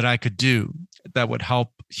that I could do that would help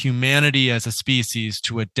humanity as a species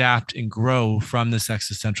to adapt and grow from this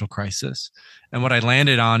existential crisis. And what I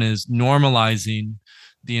landed on is normalizing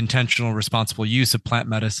the intentional, responsible use of plant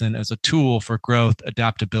medicine as a tool for growth,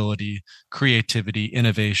 adaptability, creativity,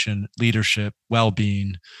 innovation, leadership,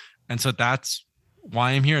 well-being. And so that's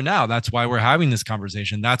why I'm here now. That's why we're having this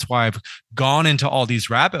conversation. That's why I've gone into all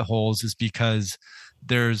these rabbit holes, is because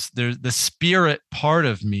there's the spirit part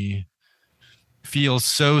of me feels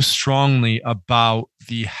so strongly about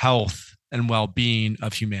the health and well-being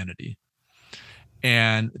of humanity.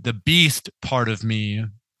 And the beast part of me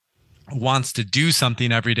wants to do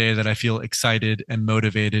something every day that I feel excited and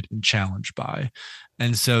motivated and challenged by.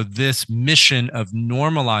 And so this mission of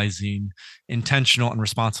normalizing intentional and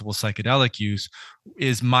responsible psychedelic use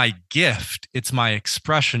is my gift. It's my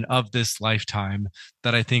expression of this lifetime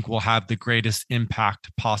that I think will have the greatest impact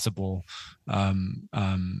possible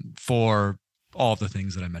for all the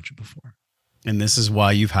things that I mentioned before. And this is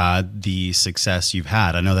why you've had the success you've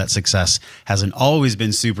had. I know that success hasn't always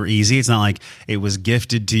been super easy. It's not like it was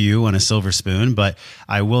gifted to you on a silver spoon, but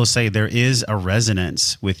I will say there is a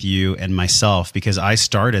resonance with you and myself, because I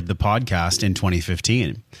started the podcast in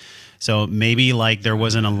 2015. So maybe like there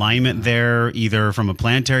was an alignment there, either from a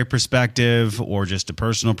planetary perspective or just a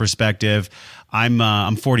personal perspective.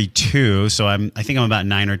 I'm 42, so I think I'm about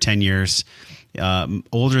 9 or 10 years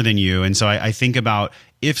older than you. And so I think about,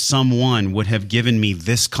 if someone would have given me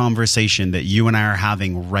this conversation that you and I are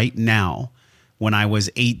having right now when I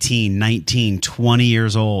was 18, 19, 20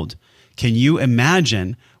 years old, can you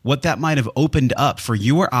imagine what that might have opened up for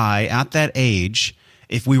you or I at that age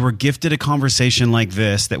if we were gifted a conversation like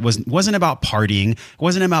this that wasn't about partying, it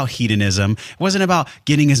wasn't about hedonism, it wasn't about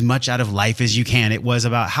getting as much out of life as you can. It was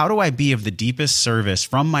about, how do I be of the deepest service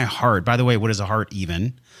from my heart? By the way, what is a heart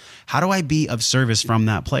even? How do I be of service from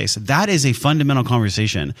that place? That is a fundamental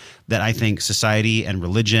conversation that I think society and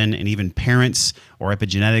religion and even parents or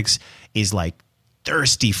epigenetics is like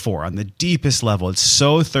thirsty for on the deepest level. It's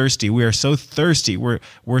so thirsty. We are so thirsty.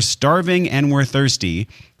 We're starving and we're thirsty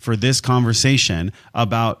for this conversation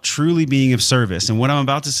about truly being of service. And what I'm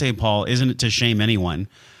about to say, Paul, isn't to shame anyone.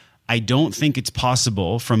 I don't think it's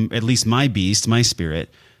possible, from at least my beast, my spirit,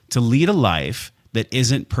 to lead a life that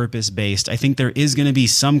isn't purpose-based. I think there is going to be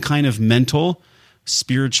some kind of mental,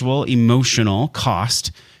 spiritual, emotional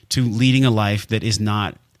cost to leading a life that is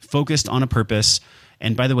not focused on a purpose.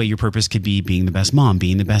 And by the way, your purpose could be being the best mom,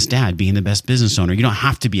 being the best dad, being the best business owner. You don't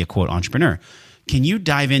have to be a quote entrepreneur. Can you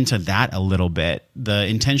dive into that a little bit? The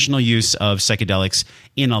intentional use of psychedelics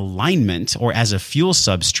in alignment or as a fuel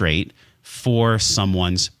substrate for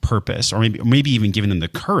someone's purpose, or maybe even giving them the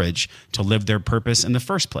courage to live their purpose in the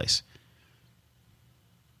first place.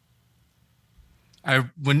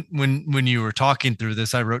 When you were talking through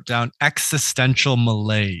this, I wrote down existential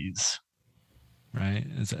malaise, right?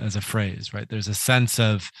 As a phrase, right? There's a sense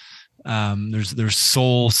of there's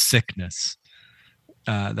soul sickness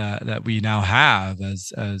that we now have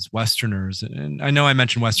as Westerners. And I know I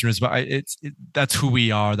mentioned Westerners, but that's who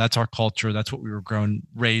we are. That's our culture. That's what we were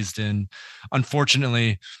raised in.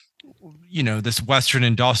 Unfortunately, this Western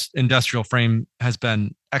industrial frame has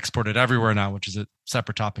been exported everywhere now, which is a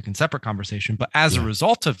separate topic and separate conversation. But as a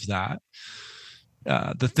result of that,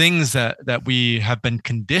 the things that we have been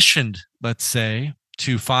conditioned, let's say,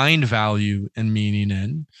 to find value and meaning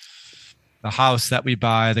in, the house that we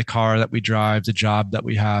buy, the car that we drive, the job that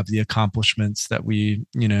we have, the accomplishments that we,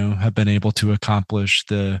 have been able to accomplish,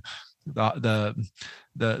 the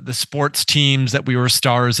sports teams that we were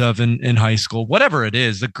stars of in high school, whatever it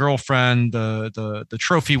is, the girlfriend, the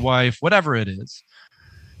trophy wife, whatever it is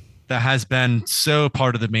that has been so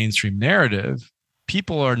part of the mainstream narrative.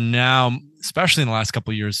 People are now, especially in the last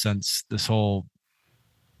couple of years since this whole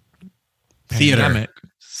pandemic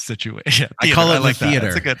situation. I call it the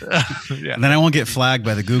theater. That's a good, And then I won't get flagged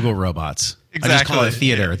by the Google robots. Exactly. I just call it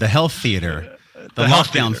theater, the health theater, the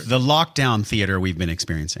lockdown theater we've been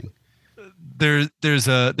experiencing. There's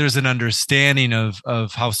an understanding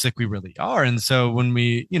of how sick we really are. And so when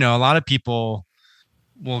we, a lot of people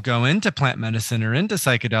will go into plant medicine or into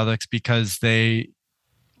psychedelics because they,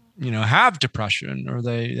 have depression, or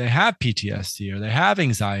they have PTSD, or they have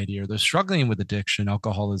anxiety, or they're struggling with addiction,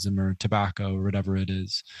 alcoholism, or tobacco, or whatever it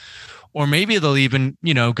is. Or maybe they'll even,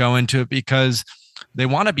 go into it because they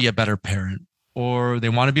want to be a better parent, or they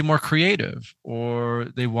want to be more creative, or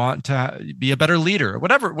they want to be a better leader,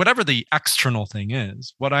 whatever the external thing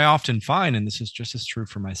is. What I often find, and this is just as true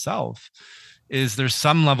for myself, is there's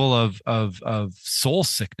some level of soul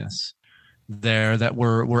sickness there that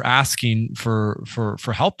we're asking for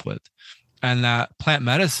help with. And that plant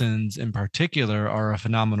medicines in particular are a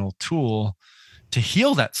phenomenal tool to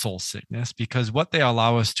heal that soul sickness, because what they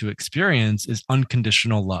allow us to experience is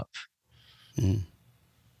unconditional love.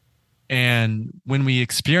 And when we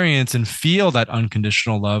experience and feel that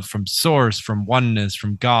unconditional love from source, from oneness,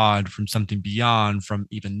 from God, from something beyond, from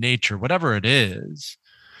even nature, whatever it is,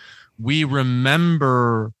 we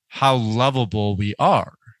remember how lovable we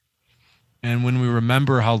are. And when we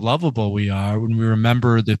remember how lovable we are, when we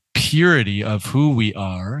remember the purity of who we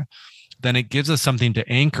are, then it gives us something to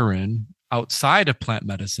anchor in outside of plant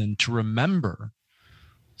medicine to remember,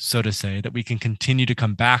 so to say, that we can continue to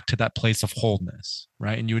come back to that place of wholeness,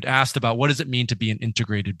 right? And you had asked about, what does it mean to be an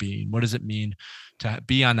integrated being? What does it mean to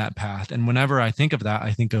be on that path? And whenever I think of that,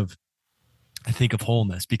 I think of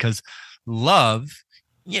wholeness, because love,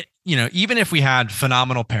 you know, even if we had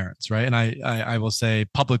phenomenal parents, right? And I will say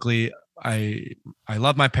publicly, I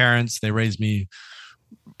love my parents. They raised me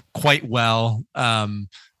quite well.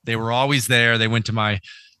 They were always there. They went to my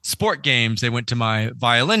sport games. They went to my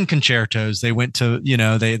violin concertos. They went to, you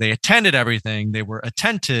know, they attended everything. They were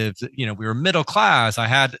attentive. You know, we were middle class. I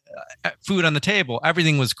had food on the table.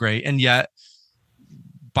 Everything was great. And yet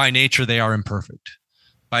by nature, they are imperfect.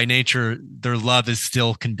 By nature, their love is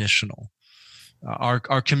still conditional. Our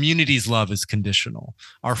community's love is conditional.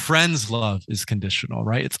 Our friends' love is conditional,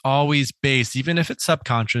 right? It's always based, even if it's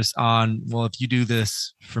subconscious, on, well, if you do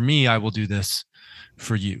this for me, I will do this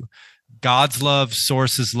for you. God's love,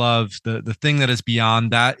 source's love, the thing that is beyond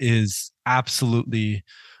that is absolutely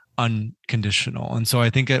unconditional. And so I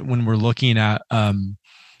think that when we're looking at,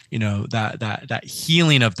 you know, that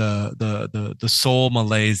healing of the soul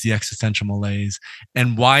malaise, the existential malaise,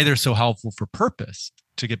 and why they're so helpful for purpose,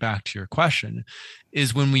 to get back to your question,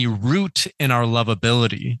 is when we root in our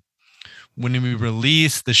lovability, when we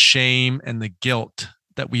release the shame and the guilt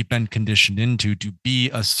that we've been conditioned into to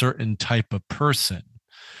be a certain type of person,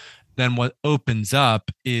 then what opens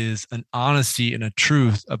up is an honesty and a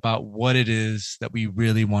truth about what it is that we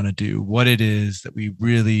really want to do, what it is that we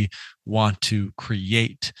really want to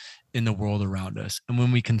create in the world around us. And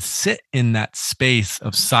when we can sit in that space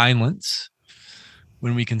of silence,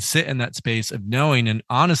 when we can sit in that space of knowing and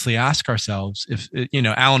honestly ask ourselves, if, you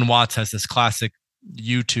know, Alan Watts has this classic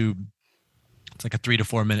YouTube, it's like a 3 to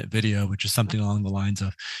 4 minute video, which is something along the lines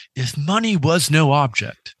of, if money was no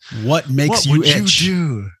object, what makes what you would itch? You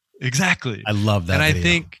do? Exactly. I love that.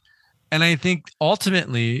 And I think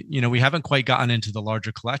ultimately, you know, we haven't quite gotten into the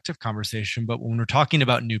larger collective conversation, but when we're talking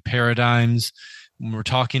about new paradigms, when we're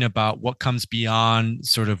talking about what comes beyond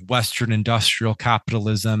sort of Western industrial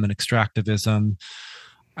capitalism and extractivism,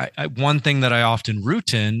 one thing that I often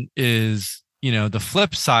root in is, you know, the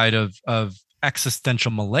flip side of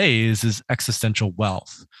existential malaise is existential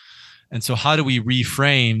wealth. And so how do we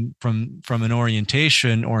reframe from an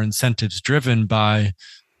orientation or incentives driven by,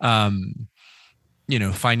 you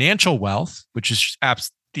know, financial wealth, which is at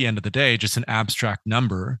the end of the day, just an abstract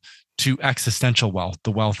number, to existential wealth,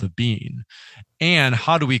 the wealth of being? And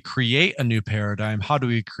how do we create a new paradigm? How do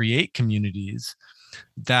we create communities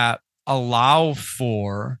that allow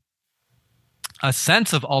for a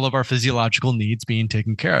sense of all of our physiological needs being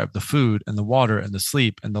taken care of, the food and the water and the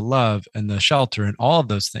sleep and the love and the shelter and all of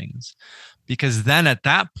those things? Because then at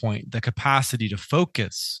that point, the capacity to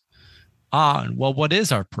focus on, well, what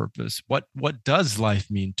is our purpose? What does life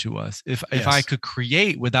mean to us? If I could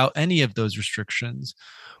create without any of those restrictions,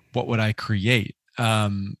 what would I create?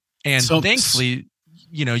 And thankfully,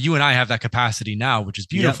 you know, you and I have that capacity now, which is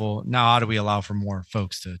beautiful. Yep. Now, how do we allow for more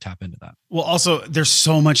folks to tap into that? Well, also, there's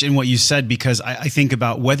so much in what you said, because I think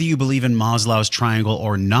about whether you believe in Maslow's triangle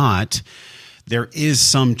or not, there is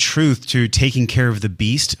some truth to taking care of the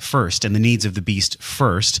beast first and the needs of the beast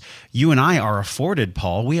first. You and I are afforded,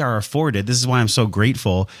 Paul. We are afforded. This is why I'm so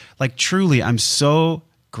grateful. Like, truly, I'm so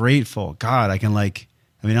grateful. God,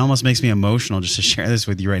 it almost makes me emotional just to share this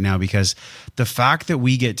with you right now, because the fact that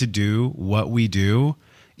we get to do what we do,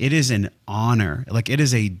 it is an honor. Like, it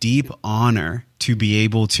is a deep honor to be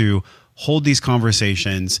able to hold these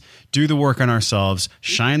conversations, do the work on ourselves,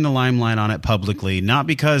 shine the limelight on it publicly, not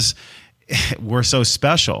because we're so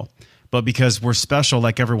special, but because we're special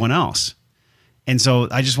like everyone else. And so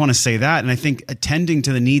I just want to say that. And I think attending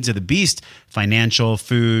to the needs of the beast, financial,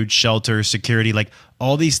 food, shelter, security, like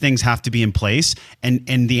all these things have to be in place. And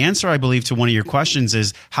the answer, I believe, to one of your questions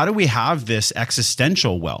is, how do we have this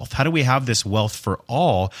existential wealth? How do we have this wealth for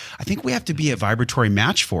all? I think we have to be a vibratory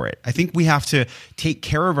match for it. I think we have to take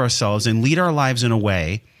care of ourselves and lead our lives in a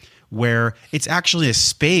way where it's actually a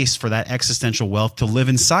space for that existential wealth to live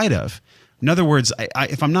inside of. In other words,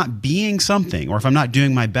 if I'm not being something, or if I'm not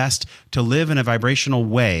doing my best to live in a vibrational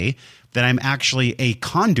way, then I'm actually a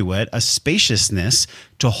conduit, a spaciousness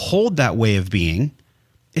to hold that way of being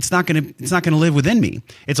it's not going to live within me.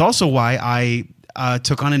 It's also why I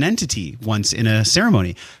took on an entity once in a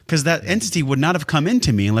ceremony, because that entity would not have come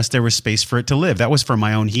into me unless there was space for it to live. That was for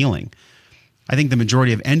my own healing. I think the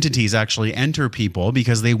majority of entities actually enter people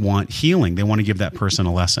because they want healing. They want to give that person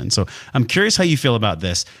a lesson. So I'm curious how you feel about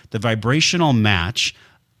this. The vibrational match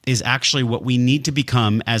is actually what we need to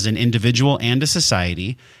become as an individual and a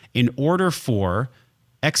society in order for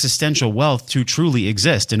existential wealth to truly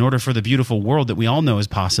exist, in order for the beautiful world that we all know is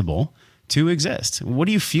possible to exist. What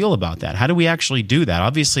do you feel about that? How do we actually do that?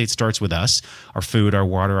 Obviously, it starts with us, our food, our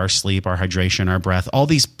water, our sleep, our hydration, our breath, all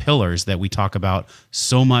these pillars that we talk about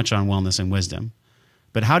so much on Wellness and Wisdom.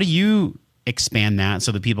 But how do you expand that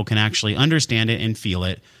so that people can actually understand it and feel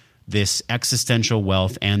it, this existential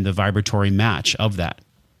wealth and the vibratory match of that?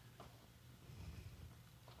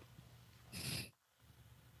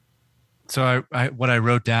 So what I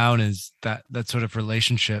wrote down is that sort of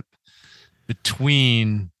relationship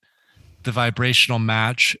between the vibrational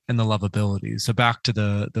match and the lovability. So back to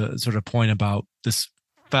the sort of point about this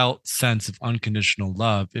felt sense of unconditional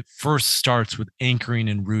love, it first starts with anchoring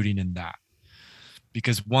and rooting in that.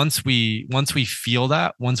 Because once we feel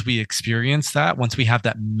that, once we experience that, once we have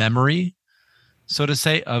that memory, so to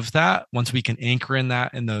say, of that, once we can anchor in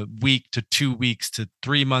that in the week to 2 weeks to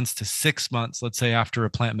 3 months to 6 months, let's say after a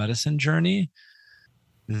plant medicine journey,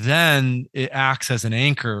 then it acts as an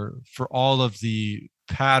anchor for all of the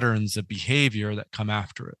patterns of behavior that come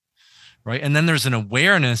after it, right? And then there's an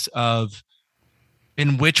awareness of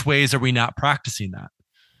in which ways are we not practicing that?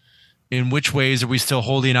 In which ways are we still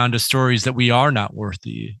holding on to stories that we are not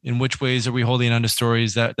worthy? In which ways are we holding on to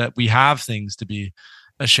stories that we have things to be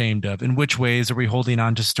ashamed of? In which ways are we holding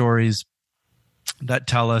on to stories that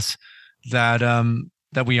tell us that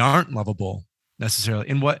that we aren't lovable necessarily?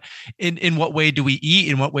 In what way do we eat?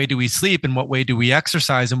 In what way do we sleep? In what way do we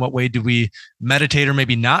exercise? In what way do we meditate or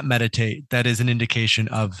maybe not meditate? That is an indication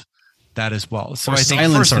of that as well. So or I think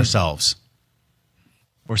silence ourselves.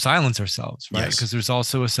 Or silence ourselves, right? Yes. Because there's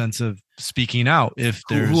also a sense of speaking out. If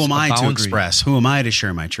there's who am I to express? Who am I to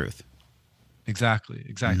share my truth?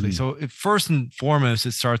 Exactly. So first and foremost,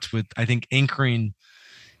 it starts with, I think, anchoring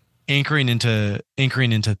into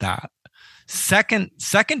that.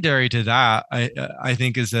 Secondary to that, I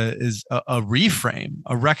think is a reframe,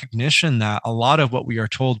 a recognition that a lot of what we are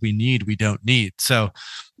told we need, we don't need. So,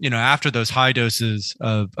 after those high doses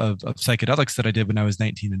of psychedelics that I did when I was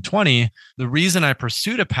 19 and 20, the reason I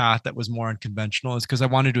pursued a path that was more unconventional is because I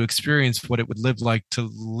wanted to experience what it would live like to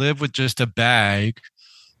live with just a bag,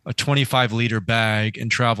 a 25-liter bag,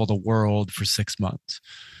 and travel the world for 6 months.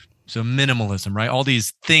 So minimalism, right? All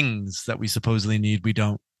these things that we supposedly need, we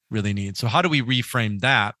don't really need. So how do we reframe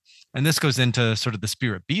that? And this goes into sort of the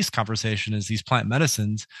spirit beast conversation, is these plant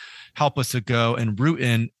medicines help us to go and root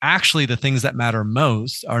in actually the things that matter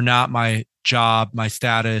most are not my job, my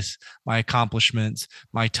status, my accomplishments,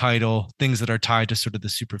 my title, things that are tied to sort of the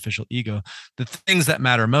superficial ego. The things that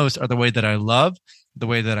matter most are the way that I love, the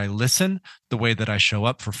way that I listen, the way that I show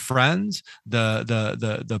up for friends,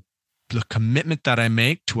 the commitment that I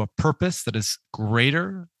make to a purpose that is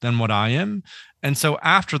greater than what I am. And so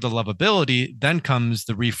after the lovability, then comes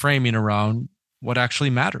the reframing around what actually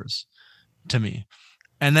matters to me.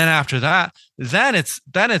 And then after that, then it's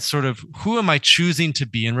sort of, who am I choosing to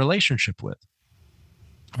be in relationship with?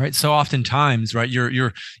 Right. So oftentimes, right,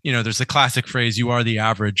 you're there's a classic phrase, you are the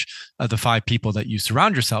average of the 5 people that you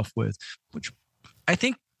surround yourself with, which I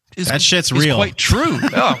think that shit's real. Quite true.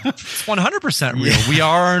 Oh, it's 100% real. Yeah. We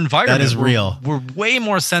are our environment. That is real. We're way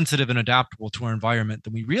more sensitive and adaptable to our environment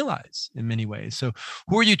than we realize in many ways. So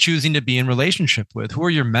who are you choosing to be in relationship with? Who are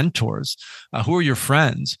your mentors? Who are your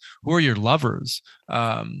friends? Who are your lovers?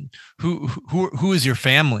 Who is your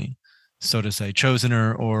family, so to say, chosen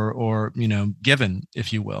or given,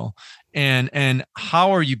 if you will? And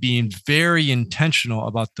how are you being very intentional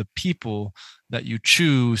about the people that you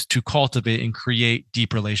choose to cultivate and create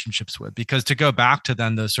deep relationships with? Because to go back to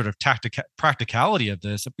then the sort of practicality of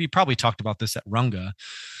this, we probably talked about this at Runga.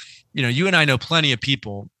 You and I know plenty of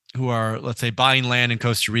people who are, let's say, buying land in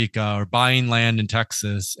Costa Rica or buying land in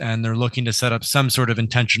Texas, and they're looking to set up some sort of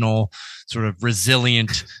intentional, sort of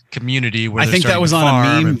resilient community where I think that was on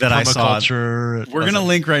a meme that I saw. We're going to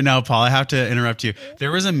link right now, Paul. I have to interrupt you.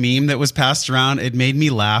 There was a meme that was passed around. It made me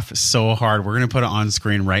laugh so hard. We're going to put it on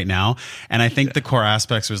screen right now. And I think the core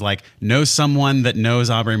aspects was like, know someone that knows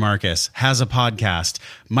Aubrey Marcus, has a podcast,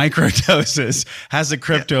 microdoses, has a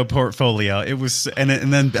crypto portfolio. It was, and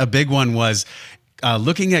then a big one was,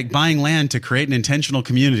 looking at buying land to create an intentional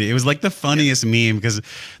community. It was like the funniest meme because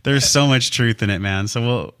there's so much truth in it, man.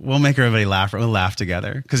 So we'll make everybody laugh. We'll laugh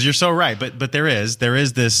together because you're so right. But there is a genuine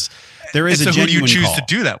who do you choose call. to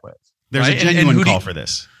do that with? There's right? a genuine call for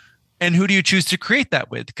this. And who do you choose to create that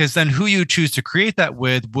with? Because then who you choose to create that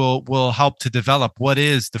with will help to develop what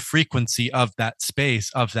is the frequency of that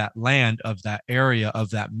space, of that land, of that area, of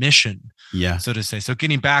that mission. Yeah. So to say. So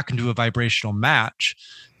getting back into a vibrational match,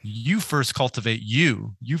 you first cultivate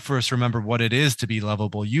you. You first remember what it is to be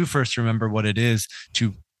lovable. You first remember what it is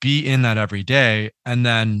to be in that every day. And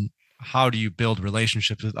then how do you build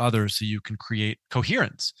relationships with others so you can create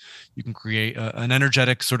coherence? You can create an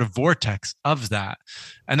energetic sort of vortex of that.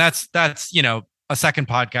 And that's, a second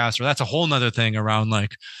podcast, or that's a whole nother thing around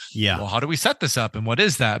like, well, how do we set this up and what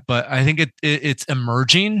is that? But I think it's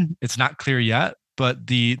emerging. It's not clear yet, but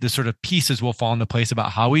the sort of pieces will fall into place about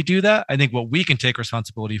how we do that. I think what we can take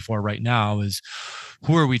responsibility for right now is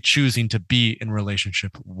who are we choosing to be in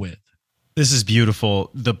relationship with? This is beautiful.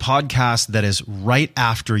 The podcast that is right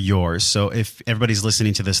after yours. So if everybody's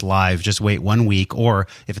listening to this live, just wait 1 week, or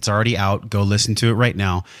if it's already out, go listen to it right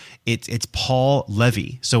now. It's Paul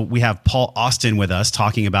Levy. So we have Paul Austin with us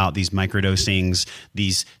talking about these microdosings,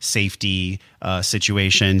 these safety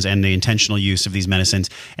situations, and the intentional use of these medicines.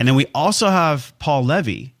 And then we also have Paul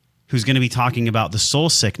Levy, who's going to be talking about the soul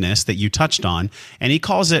sickness that you touched on, and he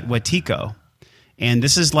calls it Wetiko. And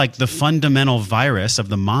this is like the fundamental virus of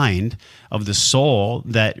the mind, of the soul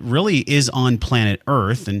that really is on planet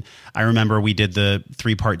Earth. And I remember we did the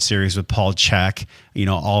 3-part series with Paul Chek,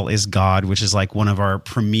 All is God, which is like one of our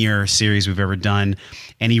premier series we've ever done.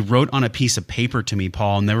 And he wrote on a piece of paper to me,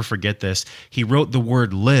 Paul, I'll never forget this. He wrote the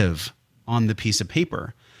word live on the piece of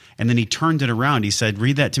paper. And then he turned it around. He said,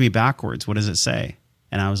 read that to me backwards. What does it say?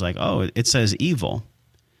 And I was like, oh, it says evil.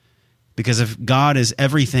 Because if God is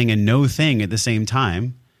everything and no thing at the same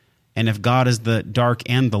time, and if God is the dark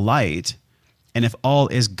and the light, and if all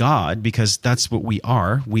is God, because that's what we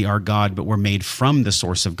are God, but we're made from the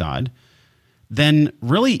source of God, then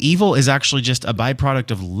really evil is actually just a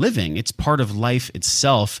byproduct of living. It's part of life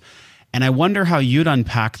itself. And I wonder how you'd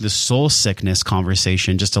unpack the soul sickness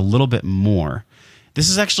conversation just a little bit more. This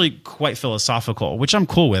is actually quite philosophical, which I'm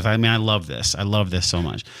cool with. I mean, I love this. I love this so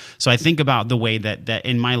much. So I think about the way that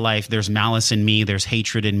in my life, there's malice in me, there's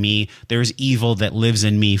hatred in me, there's evil that lives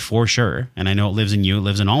in me for sure. And I know it lives in you, it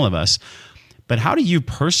lives in all of us. But how do you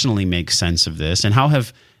personally make sense of this? And how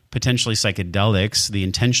have potentially psychedelics, the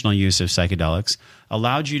intentional use of psychedelics,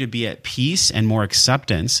 allowed you to be at peace and more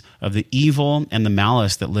acceptance of the evil and the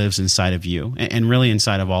malice that lives inside of you and really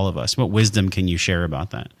inside of all of us? What wisdom can you share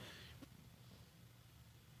about that?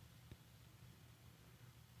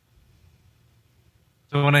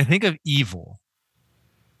 So when I think of evil,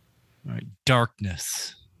 right,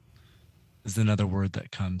 darkness is another word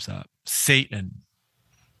that comes up. Satan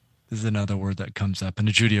is another word that comes up in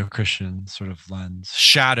a Judeo-Christian sort of lens.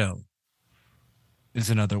 Shadow is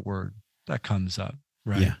another word that comes up,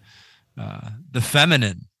 right? Yeah. The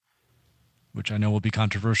feminine, which I know will be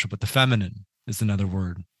controversial, but the feminine is another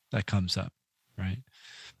word that comes up, right?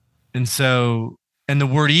 And so, and the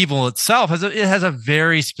word evil itself has a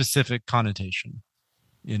very specific connotation.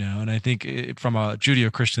 And I think from a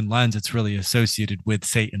Judeo-Christian lens, it's really associated with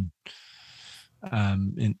Satan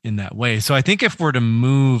in that way. So I think if we're to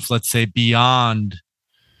move, let's say, beyond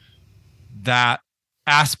that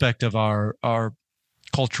aspect of our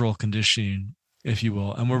cultural conditioning, if you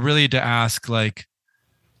will, and we're really to ask, like,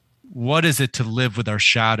 what is it to live with our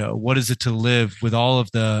shadow? What is it to live with all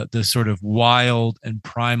of the sort of wild and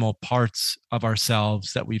primal parts of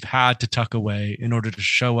ourselves that we've had to tuck away in order to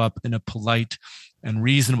show up in a polite and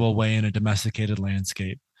reasonable way in a domesticated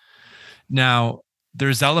landscape? Now,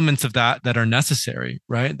 there's elements of that are necessary,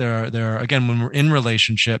 right? There are again, when we're in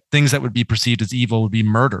relationship, things that would be perceived as evil would be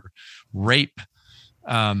murder, rape,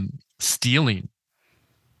 stealing.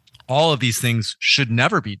 All of these things should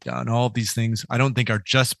never be done. All of these things, I don't think, are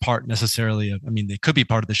just part necessarily of, they could be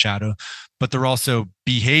part of the shadow, but they're also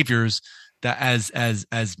behaviors that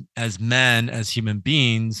as men, as human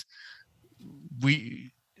beings,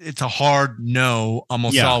 it's a hard no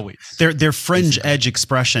almost always. They're fringe edge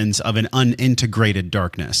expressions of an unintegrated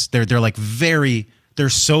darkness. They're like they're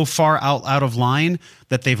so far out of line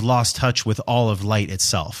that they've lost touch with all of light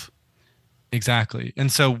itself. Exactly.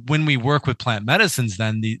 And so when we work with plant medicines,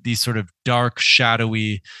 then these sort of dark,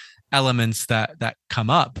 shadowy elements that come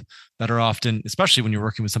up that are often, especially when you're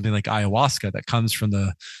working with something like ayahuasca that comes from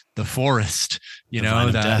the forest,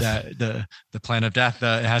 the plant of death,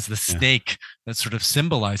 it has the snake that sort of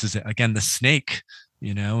symbolizes it. Again, the snake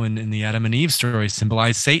and in the Adam and Eve story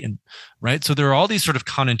symbolize Satan, right? So there are all these sort of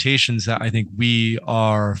connotations that I think we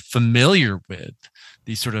are familiar with,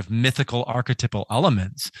 these sort of mythical archetypal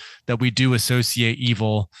elements that we do associate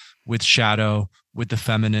evil with shadow, with the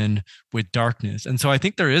feminine, with darkness. And so I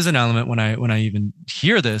think there is an element when I even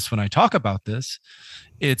hear this, when I talk about this,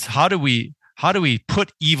 it's how do we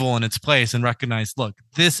put evil in its place and recognize, look,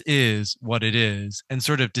 this is what it is, and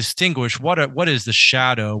sort of distinguish what is the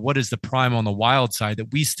shadow, what is the primal on the wild side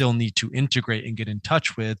that we still need to integrate and get in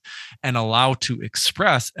touch with and allow to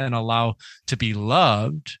express and allow to be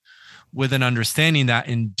loved, with an understanding that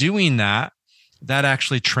in doing that, that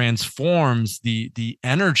actually transforms the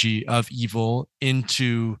energy of evil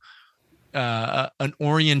into an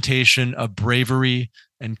orientation of bravery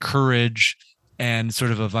and courage and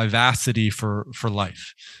sort of a vivacity for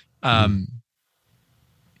life. That's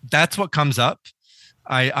what comes up.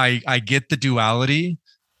 I get the duality,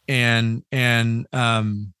 and I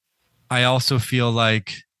also feel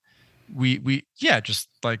like we just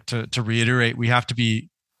like to reiterate, we have to be.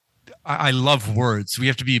 I love words. We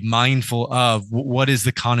have to be mindful of what is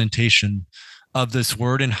the connotation of this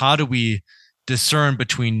word, and how do we discern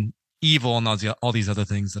between evil and all these other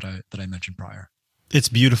things that I mentioned prior. It's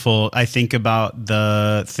beautiful. I think about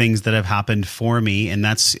the things that have happened for me, and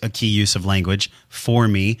that's a key use of language. For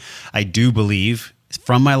me, I do believe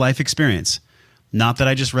from my life experience, not that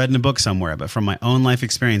I just read in a book somewhere, but from my own life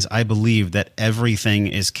experience, I believe that everything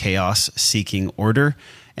is chaos seeking order,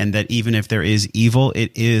 and that even if there is evil, it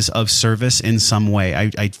is of service in some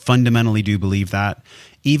way. I fundamentally do believe that,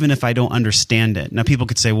 even if I don't understand it. Now, people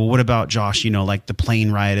could say, well, what about, Josh, like the plane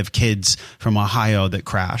ride of kids from Ohio that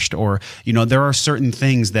crashed? Or, there are certain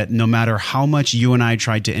things that no matter how much you and I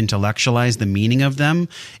tried to intellectualize the meaning of them,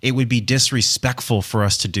 it would be disrespectful for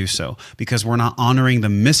us to do so, because we're not honoring the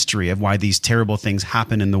mystery of why these terrible things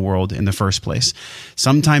happen in the world in the first place.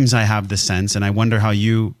 Sometimes I have the sense, and I wonder how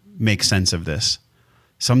you make sense of this.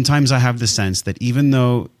 Sometimes I have the sense that even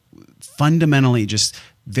though fundamentally just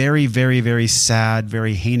very, very, very sad,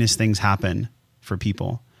 very heinous things happen for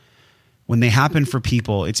people, when they happen for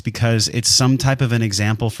people, it's because it's some type of an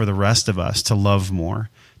example for the rest of us to love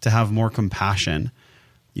more, to have more compassion.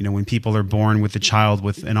 When people are born with a child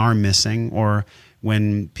with an arm missing, or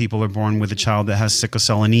when people are born with a child that has sickle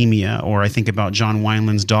cell anemia, or I think about John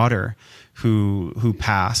Wineland's daughter who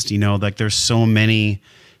passed, like there's so many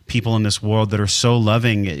people in this world that are so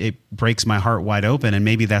loving, it breaks my heart wide open. And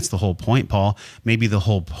maybe that's the whole point, Paul. Maybe the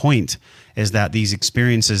whole point is that these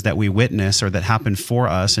experiences that we witness or that happen for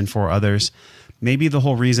us and for others, maybe the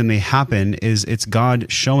whole reason they happen is it's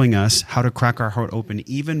God showing us how to crack our heart open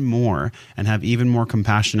even more and have even more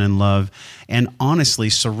compassion and love, and honestly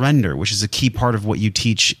surrender, which is a key part of what you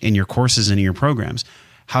teach in your courses and in your programs.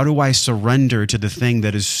 How do I surrender to the thing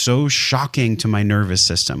that is so shocking to my nervous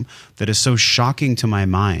system, that is so shocking to my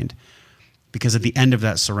mind? Because at the end of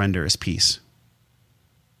that surrender is peace.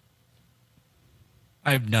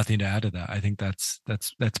 I have nothing to add to that. I think that's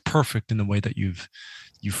perfect in the way that you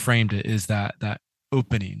framed it, is that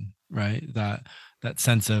opening, right? That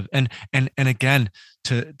sense of and again,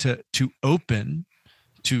 to open,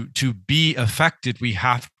 to be affected, we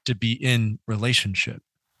have to be in relationship.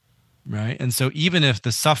 Right. And so even if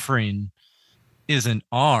the suffering isn't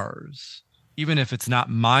ours, even if it's not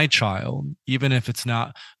my child, even if it's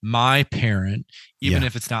not my parent, even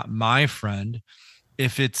if it's not my friend,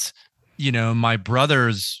 if it's, my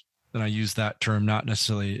brother's, and I use that term not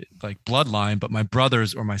necessarily like bloodline, but my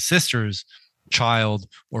brother's or my sister's child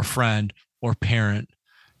or friend or parent,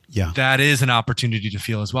 that is an opportunity to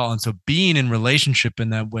feel as well. And so being in relationship in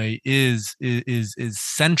that way is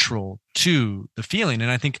central to the feeling. And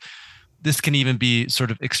I think this can even be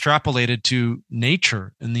sort of extrapolated to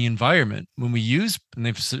nature and the environment. When we use, and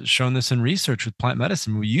they've shown this in research with plant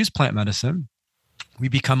medicine, when we use plant medicine, we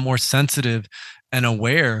become more sensitive and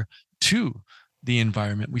aware to the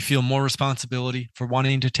environment. We feel more responsibility for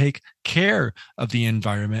wanting to take care of the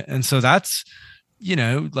environment. And so that's,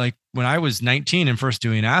 like when I was 19 and first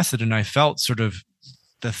doing acid, and I felt sort of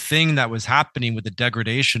the thing that was happening with the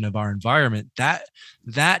degradation of our environment,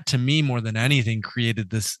 that to me more than anything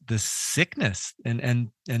created this sickness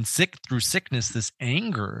and through sickness, this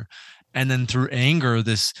anger, and then through anger,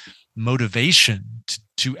 this motivation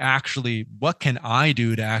to actually, what can I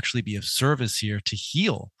do to actually be of service here, to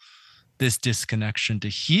heal this disconnection, to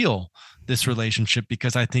heal this relationship?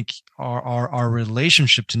 Because I think our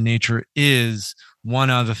relationship to nature is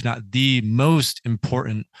one of, if not the most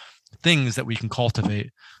important things that we can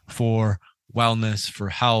cultivate for wellness, for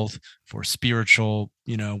health, for spiritual,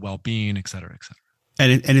 well-being, et cetera, et cetera.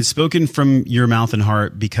 And it's spoken from your mouth and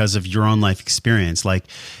heart because of your own life experience. Like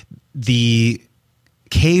the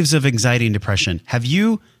caves of anxiety and depression. Have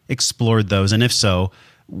you explored those? And if so,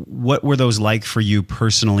 what were those like for you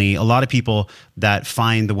personally? A lot of people that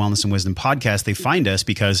find the Wellness and Wisdom podcast, they find us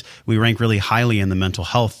because we rank really highly in the mental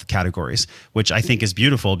health categories, which I think is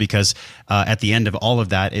beautiful because at the end of all of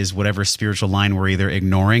that is whatever spiritual line we're either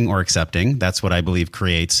ignoring or accepting. That's what I believe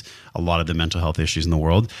creates a lot of the mental health issues in the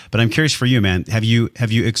world. But I'm curious for you, man, have you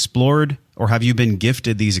explored or have you been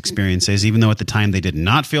gifted these experiences, even though at the time they did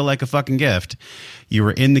not feel like a fucking gift? You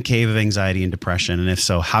were in the cave of anxiety and depression. And if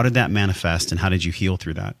so, how did that manifest and how did you heal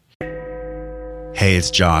through that? Hey, it's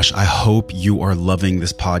Josh. I hope you are loving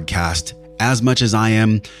this podcast as much as I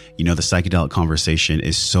am. You know, the psychedelic conversation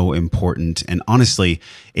is so important. And honestly,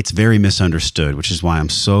 it's very misunderstood, which is why I'm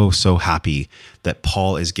so happy that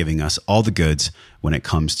Paul is giving us all the goods when it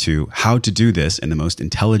comes to how to do this in the most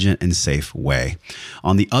intelligent and safe way.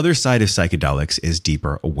 On the other side of psychedelics is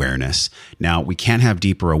deeper awareness. Now, we can't have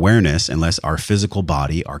deeper awareness unless our physical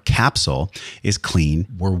body, our capsule, is clean,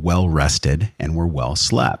 we're well rested, and we're well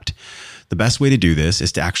slept. The best way to do this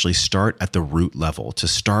is to actually start at the root level, to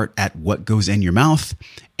start at what goes in your mouth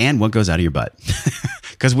and what goes out of your butt.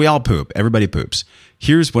 Because we all poop. Everybody poops.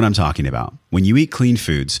 Here's what I'm talking about. When you eat clean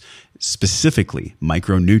foods, specifically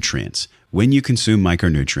micronutrients, when you consume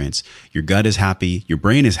micronutrients, your gut is happy, your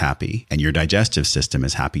brain is happy, and your digestive system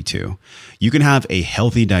is happy too. You can have a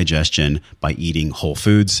healthy digestion by eating whole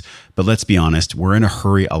foods, but let's be honest, we're in a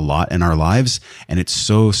hurry a lot in our lives, and it's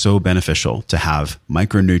so beneficial to have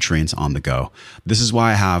micronutrients on the go. This is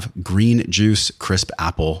why I have green juice crisp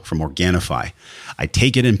apple from Organifi. I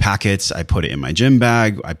take it in packets, I put it in my gym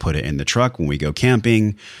bag, I put it in the truck when we go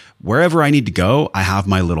camping. Wherever I need to go, I have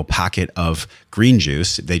my little packet of green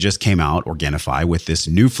juice. They just came out, Organifi, with this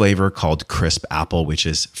new flavor called Crisp Apple, which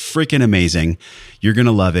is freaking amazing. You're going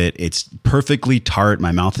to love it. It's perfectly tart.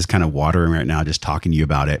 My mouth is kind of watering right now just talking to you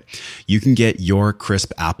about it. You can get your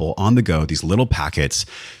Crisp Apple on the go, these little packets,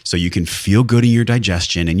 so you can feel good in your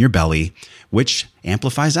digestion and your belly, which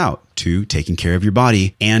amplifies out to taking care of your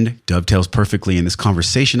body and dovetails perfectly in this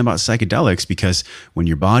conversation about psychedelics, because when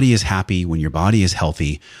your body is happy, when your body is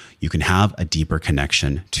healthy, you can have a deeper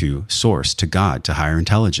connection to source, to God, to higher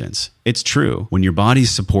intelligence. It's true. When your body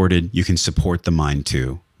is supported, you can support the mind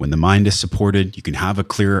too. When the mind is supported, you can have a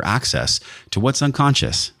clearer access to what's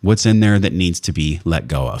unconscious, what's in there that needs to be let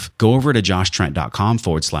go of. Go over to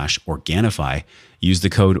joshtrent.com/Organifi. Use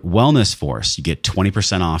the code WellnessForce. You get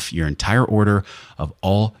 20% off your entire order of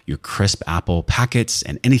all your Crisp Apple packets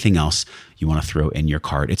and anything else you want to throw in your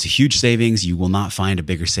cart. It's a huge savings. You will not find a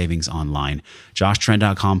bigger savings online.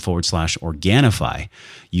 joshtrent.com/Organifi.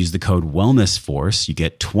 Use the code WellnessForce. You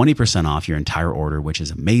get 20% off your entire order, which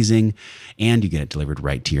is amazing, and you get it delivered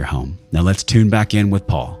right to your home. Now let's tune back in with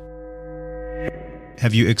Paul.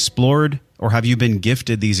 Have you explored or have you been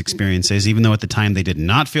gifted these experiences, even though at the time they did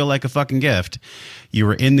not feel like a fucking gift? You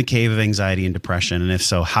were in the cave of anxiety and depression. And if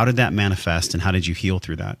so, how did that manifest and how did you heal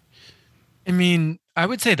through that? I mean, I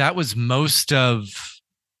would say that was most of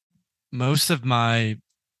my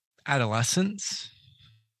adolescence,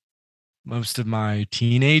 most of my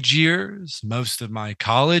teenage years, most of my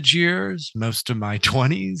college years, most of my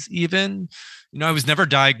 20s even. You know, I was never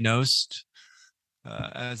diagnosed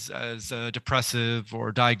as depressive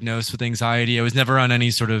or diagnosed with anxiety. I was never on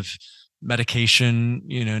any sort of medication,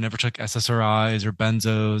 you know, never took SSRIs or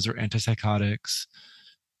benzos or antipsychotics.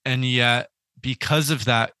 And yet, because of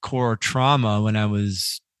that core trauma when I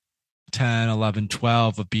was 10, 11,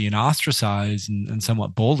 12 of being ostracized and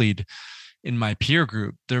somewhat bullied in my peer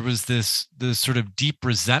group, there was this sort of deep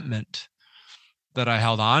resentment that I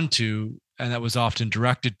held on to, and that was often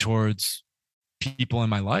directed towards people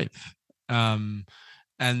in my life. And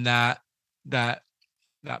that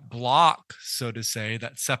block, so to say,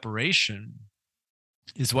 that separation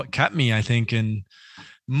is what kept me, I think, in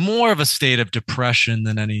more of a state of depression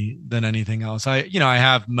than anything else. I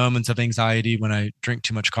have moments of anxiety when I drink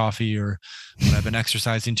too much coffee or when I've been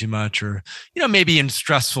exercising too much, or, you know, maybe in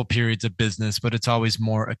stressful periods of business, but it's always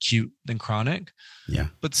more acute than chronic. Yeah.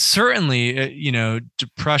 But certainly, you know,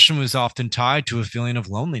 depression was often tied to a feeling of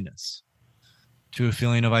loneliness, to a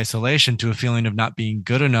feeling of isolation, to a feeling of not being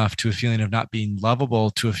good enough, to a feeling of not being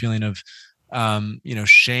lovable, to a feeling of,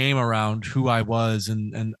 shame around who I was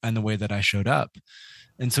and the way that I showed up.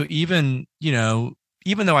 And so even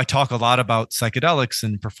though I talk a lot about psychedelics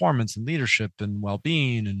and performance and leadership and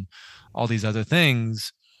well-being and all these other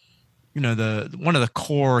things, you know, one of the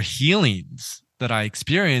core healings that I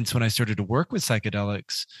experienced when I started to work with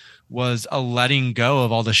psychedelics was a letting go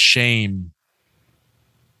of all the shame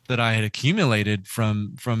that I had accumulated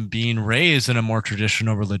from being raised in a more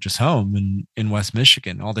traditional religious home in West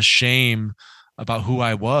Michigan. All the shame about who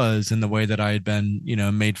I was and the way that I had been,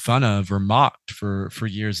 made fun of or mocked for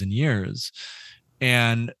years and years.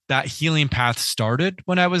 And that healing path started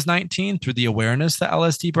when I was 19 through the awareness that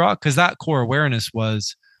LSD brought, because that core awareness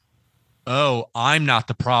was, oh, I'm not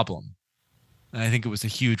the problem. And I think it was a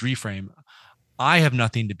huge reframe. I have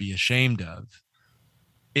nothing to be ashamed of.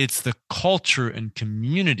 It's the culture and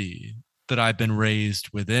community that I've been raised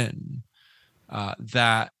within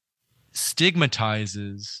that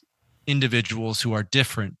stigmatizes individuals who are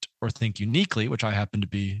different or think uniquely, which I happen to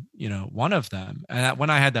be, one of them. And when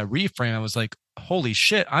I had that reframe, I was like, holy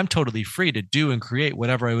shit, I'm totally free to do and create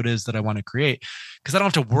whatever it is that I want to create, because I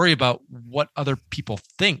don't have to worry about what other people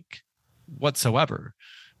think whatsoever.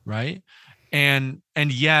 Right. And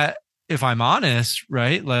yet, if I'm honest,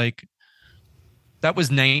 right, like that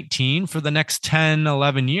was 19. For the next 10,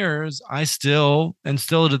 11 years, I still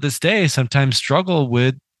to this day sometimes struggle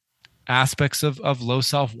with aspects of low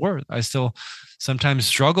self-worth. I still sometimes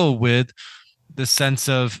struggle with the sense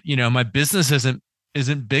of, my business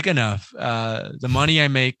isn't big enough. The money I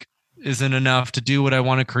make isn't enough to do what I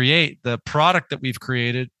want to create. The product that we've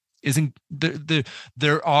created isn't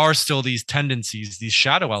there are still these tendencies, these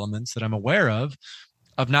shadow elements that I'm aware of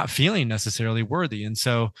not feeling necessarily worthy. And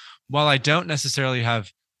so while I don't necessarily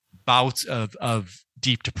have bouts of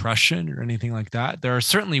deep depression or anything like that, there are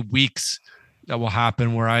certainly weeks that will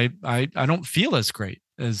happen where I don't feel as great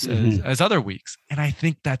as other weeks. And I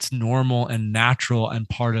think that's normal and natural and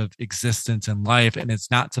part of existence and life. And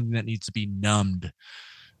it's not something that needs to be numbed,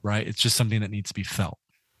 right? It's just something that needs to be felt.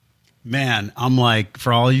 Man, I'm like,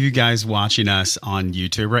 for all of you guys watching us on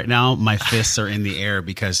YouTube right now, my fists are in the air,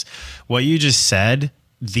 because what you just said,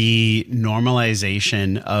 the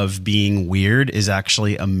normalization of being weird, is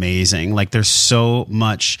actually amazing. Like, there's so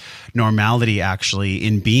much normality actually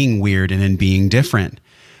in being weird and in being different.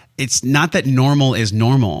 It's not that normal is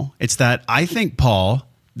normal. It's that I think, Paul,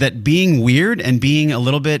 that being weird and being a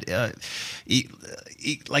little bit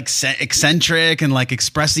like eccentric and like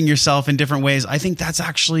expressing yourself in different ways, I think that's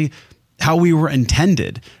actually how we were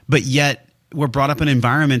intended. But yet we're brought up in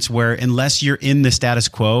environments where, unless you're in the status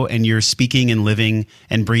quo and you're speaking and living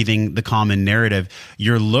and breathing the common narrative,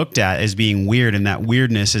 you're looked at as being weird, and that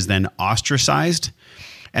weirdness is then ostracized.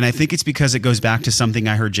 And I think it's because it goes back to something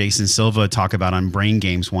I heard Jason Silva talk about on Brain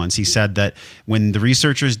Games once. He said that when the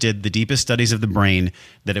researchers did the deepest studies of the brain,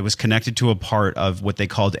 that it was connected to a part of what they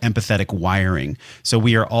called empathetic wiring. So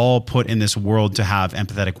we are all put in this world to have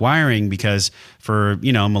empathetic wiring because for,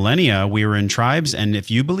 millennia, we were in tribes. And if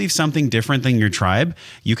you believe something different than your tribe,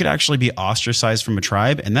 you could actually be ostracized from a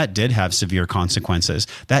tribe. And that did have severe consequences.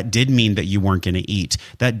 That did mean that you weren't going to eat.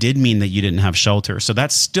 That did mean that you didn't have shelter. So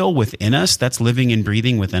that's still within us. That's living and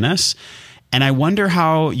breathing within us. And I wonder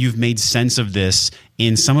how you've made sense of this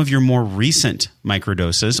in some of your more recent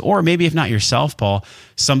microdoses, or maybe if not yourself, Paul,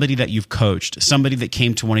 somebody that you've coached, somebody that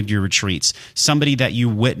came to one of your retreats, somebody that you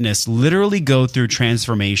witnessed literally go through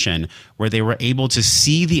transformation where they were able to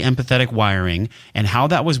see the empathetic wiring and how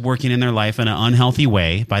that was working in their life in an unhealthy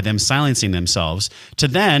way by them silencing themselves, to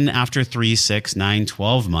then after 3, 6, 9,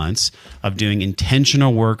 12 months of doing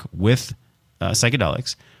intentional work with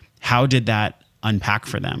psychedelics, how did that unpack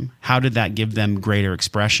for them? How did that give them greater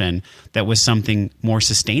expression that was something more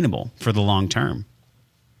sustainable for the long term?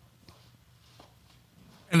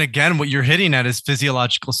 And again, what you're hitting at is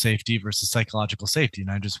physiological safety versus psychological safety. And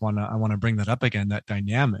I want to bring that up again, that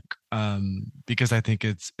dynamic, because I think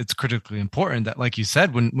it's critically important that, like you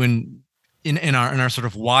said, when in our sort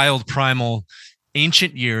of wild primal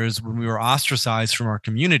ancient years, when we were ostracized from our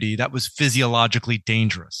community, that was physiologically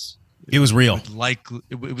dangerous. It was real.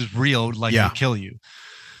 It was real, likely to kill you.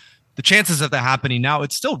 The chances of that happening now,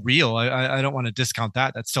 it's still real. I don't want to discount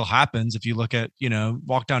that. That still happens. If you look at,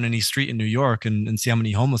 walk down any street in New York and see how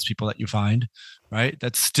many homeless people that you find, right?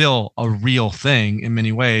 That's still a real thing in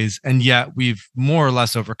many ways. And yet we've more or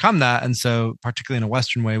less overcome that. And so particularly in a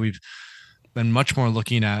Western way, we've been much more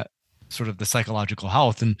looking at sort of the psychological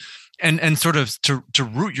health and sort of to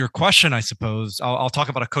root your question, I suppose, I'll talk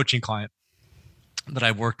about a coaching client that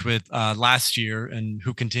I worked with last year and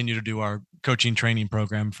who continue to do our coaching training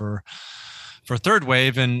program for Third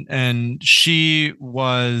Wave. And she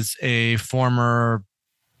was a former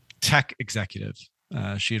tech executive.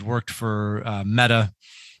 She had worked for Meta,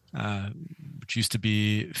 which used to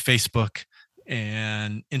be Facebook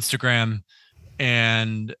and Instagram.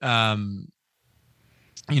 And,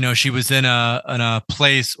 she was in a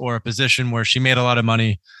place or a position where she made a lot of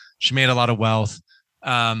money. She made a lot of wealth.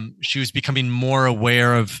 She was becoming more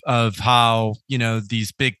aware of how,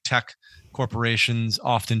 these big tech corporations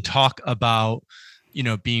often talk about,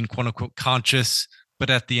 being quote unquote conscious, but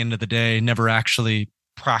at the end of the day, never actually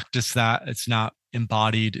practiced that. It's not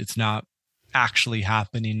embodied. It's not actually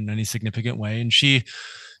happening in any significant way. And she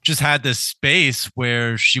just had this space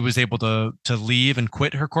where she was able to leave and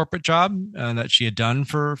quit her corporate job that she had done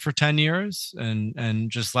for 10 years and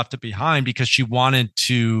just left it behind because she wanted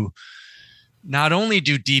to not only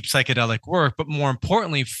do deep psychedelic work, but more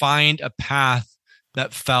importantly, find a path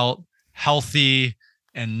that felt healthy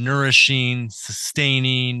and nourishing,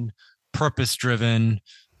 sustaining, purpose-driven,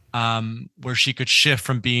 where she could shift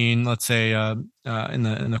from being, let's say, in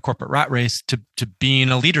the corporate rat race to being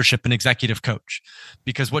a leadership and executive coach.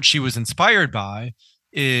 Because what she was inspired by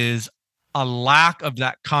is a lack of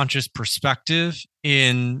that conscious perspective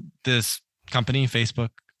in this company, Facebook,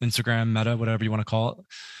 Instagram, Meta, whatever you want to call it.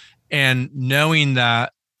 And knowing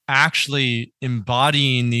that actually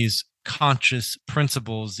embodying these conscious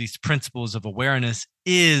principles, these principles of awareness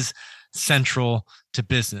is central to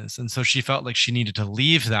business. And so she felt like she needed to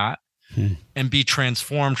leave that and be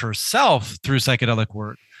transformed herself through psychedelic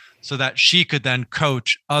work so that she could then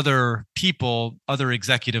coach other people, other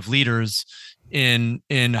executive leaders in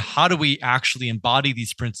how do we actually embody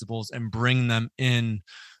these principles and bring them in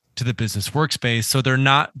to the business workspace. So they're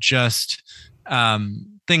not just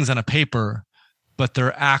things on a paper, but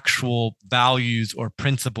they're actual values or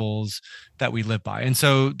principles that we live by. And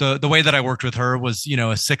so the way that I worked with her was, a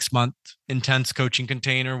 6-month intense coaching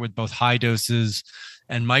container with both high doses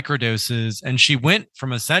and microdoses. And she went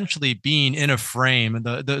from essentially being in a frame.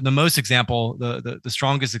 The most example, the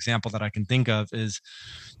strongest example that I can think of is,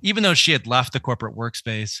 even though she had left the corporate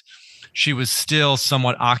workspace, she was still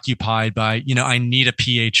somewhat occupied by, I need a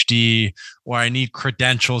PhD, or I need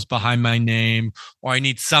credentials behind my name, or I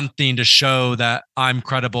need something to show that I'm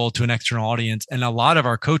credible to an external audience. And a lot of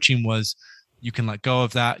our coaching was, you can let go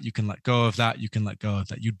of that. You can let go of that. You can let go of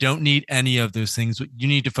that. You don't need any of those things. What you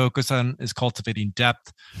need to focus on is cultivating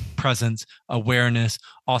depth, presence, awareness,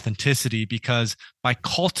 authenticity, because by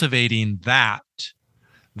cultivating that,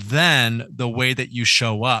 then the way that you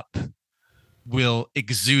show up will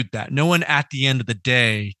exude that. No one at the end of the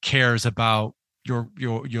day cares about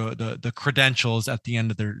the credentials at the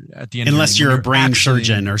end of unless you're a brain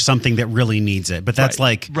surgeon or something that really needs it. But that's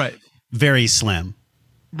very slim.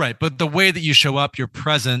 Right. But the way that you show up, your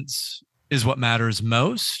presence is what matters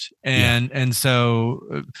most. And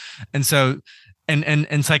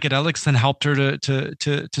psychedelics then helped her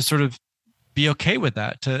to sort of be okay with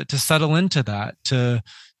that, to settle into that, to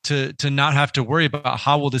not have to worry about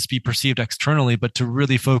how will this be perceived externally, but to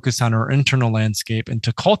really focus on her internal landscape and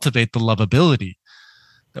to cultivate the lovability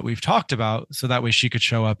that we've talked about, so that way she could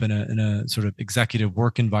show up in a sort of executive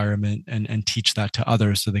work environment and teach that to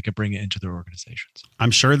others so they could bring it into their organizations.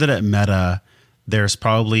 I'm sure that at Meta, there's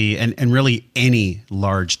probably, and really any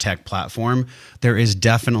large tech platform, there is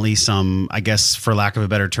definitely some, I guess, for lack of a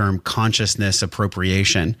better term, consciousness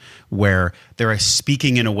appropriation, where they're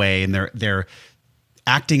speaking in a way and they're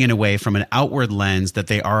acting in a way from an outward lens that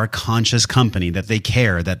they are a conscious company, that they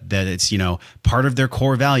care, that it's, part of their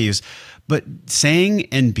core values. But saying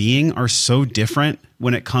and being are so different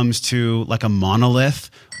when it comes to like a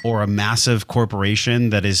monolith or a massive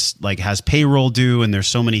corporation that is like has payroll due, and there's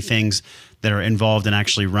so many things that are involved in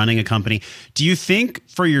actually running a company. Do you think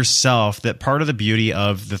for yourself that part of the beauty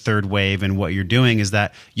of the third wave and what you're doing is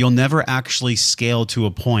that you'll never actually scale to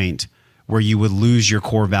a point where you would lose your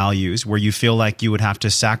core values, where you feel like you would have to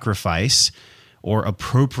sacrifice or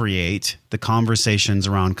appropriate the conversations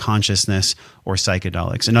around consciousness or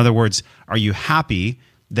psychedelics? In other words, are you happy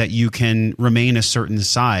that you can remain a certain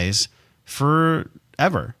size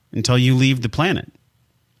forever until you leave the planet?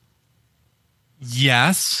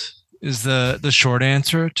 Yes, is the short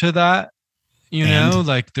answer to that.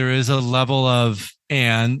 There is a level of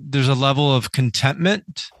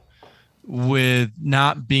contentment with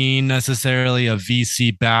not being necessarily a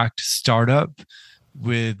VC-backed startup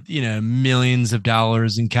with millions of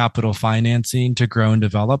dollars in capital financing to grow and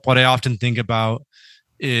develop. What I often think about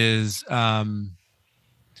is the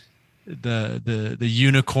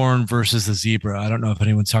unicorn versus the zebra. I don't know if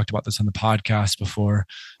anyone's talked about this on the podcast before,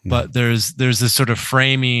 but there's this sort of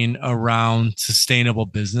framing around sustainable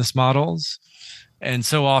business models. And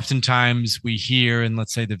so oftentimes we hear in,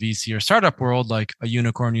 let's say, the VC or startup world, like a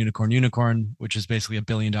unicorn, which is basically $1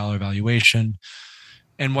 billion valuation.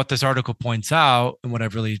 And what this article points out, and what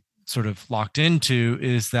I've really sort of locked into,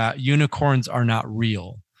 is that unicorns are not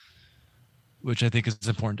real, which I think is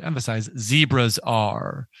important to emphasize. Zebras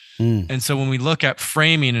are. And so when we look at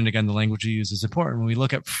framing, and again, the language you use is important. When we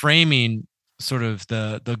look at framing, sort of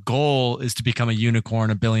the goal is to become a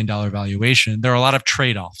unicorn, $1 billion valuation. There are a lot of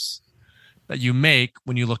trade-offs that you make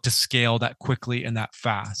when you look to scale that quickly and that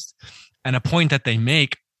fast. And a point that they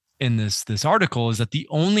make in this article is that the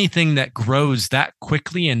only thing that grows that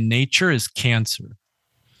quickly in nature is cancer.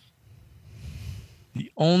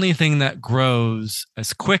 The only thing that grows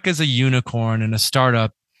as quick as a unicorn in a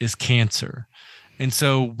startup is cancer. And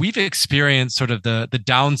so we've experienced sort of the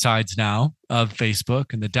downsides now of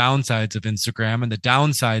Facebook and the downsides of Instagram and the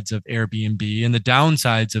downsides of Airbnb and the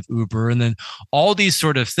downsides of Uber. And then all these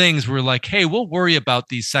sort of things we're like, hey, we'll worry about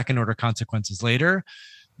these second order consequences later.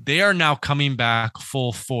 They are now coming back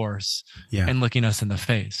full force and looking us in the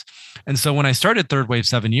face. And so when I started Third Wave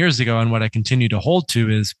 7 years ago, and what I continue to hold to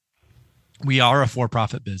is we are a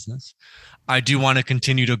for-profit business. I do want to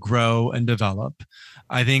continue to grow and develop.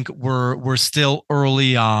 I think we're still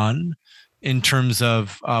early on in terms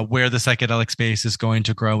of where the psychedelic space is going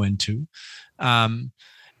to grow into.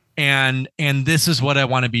 And this is what I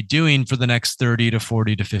want to be doing for the next 30 to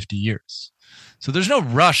 40 to 50 years. So there's no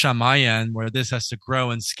rush on my end where this has to grow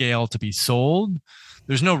and scale to be sold.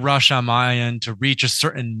 There's no rush on my end to reach a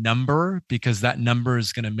certain number because that number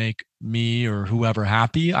is going to make me or whoever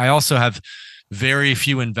happy. I also have very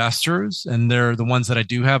few investors, and they're the ones that I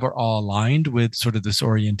do have are all aligned with sort of this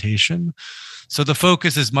orientation. So the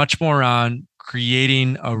focus is much more on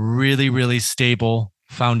creating a really, really stable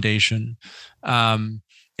foundation,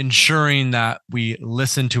 ensuring that we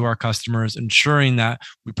listen to our customers, ensuring that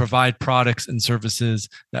we provide products and services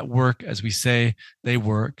that work as we say they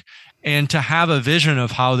work, and to have a vision of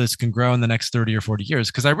how this can grow in the next 30 or 40 years.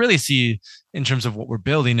 Because I really see in terms of what we're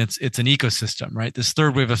building, it's an ecosystem, right? This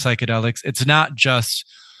third wave of psychedelics, it's not just,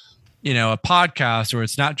 a podcast, or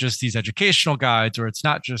it's not just these educational guides, or it's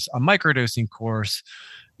not just a microdosing course.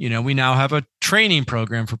 We now have a training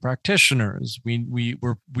program for practitioners. We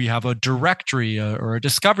have a directory or a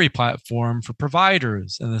discovery platform for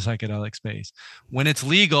providers in the psychedelic space. When it's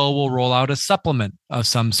legal, we'll roll out a supplement of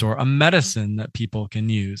some sort, a medicine that people can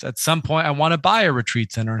use. At some point, I want to buy a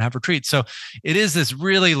retreat center and have retreats. So it is this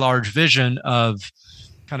really large vision of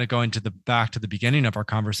kind of going back to the beginning of our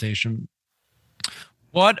conversation.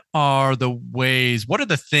 What are the ways, what are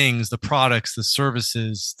the things, the products, the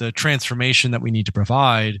services, the transformation that we need to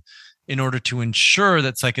provide in order to ensure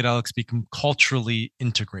that psychedelics become culturally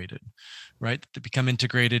integrated, right? To become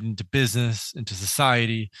integrated into business, into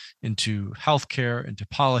society, into healthcare, into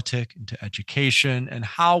politics, into education, and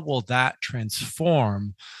how will that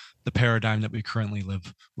transform the paradigm that we currently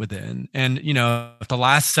live within? And, the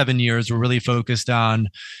last 7 years, we're really focused on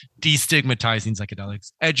destigmatizing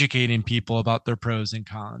psychedelics, educating people about their pros and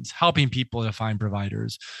cons, helping people to find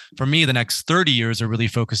providers. For me, the next 30 years are really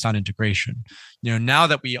focused on integration. Now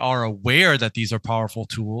that we are aware that these are powerful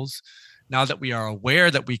tools, now that we are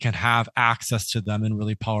aware that we can have access to them in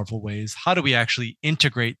really powerful ways, how do we actually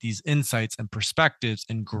integrate these insights and perspectives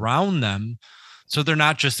and ground them so they're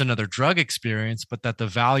not just another drug experience, but that the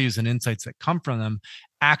values and insights that come from them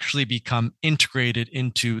actually become integrated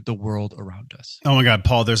into the world around us? Oh my God,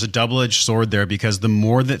 Paul, there's a double-edged sword there, because the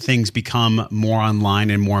more that things become more online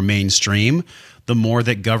and more mainstream, the more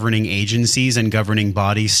that governing agencies and governing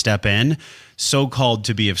bodies step in, so-called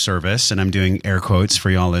to be of service, and I'm doing air quotes for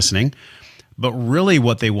y'all listening, but really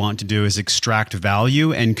what they want to do is extract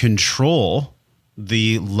value and control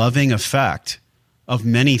the loving effect of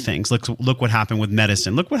many things. Look what happened with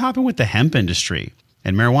medicine. Look what happened with the hemp industry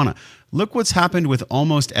and marijuana. Look what's happened with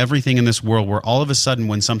almost everything in this world, where all of a sudden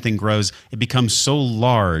when something grows, it becomes so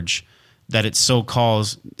large that it's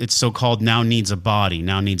so-called now needs a body,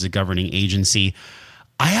 now needs a governing agency.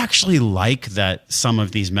 I actually like that some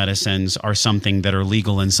of these medicines are something that are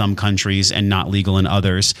legal in some countries and not legal in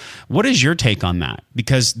others. What is your take on that?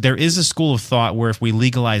 Because there is a school of thought where if we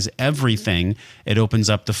legalize everything, it opens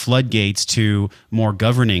up the floodgates to more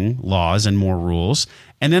governing laws and more rules.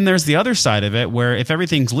 And then there's the other side of it, where if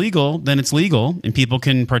everything's legal, then it's legal and people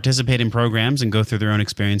can participate in programs and go through their own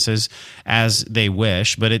experiences as they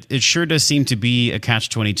wish. But it sure does seem to be a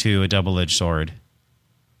catch-22, a double-edged sword.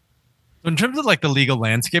 In terms of like the legal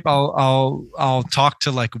landscape, I'll talk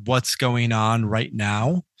to like what's going on right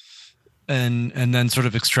now, and then sort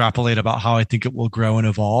of extrapolate about how I think it will grow and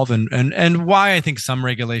evolve, and why I think some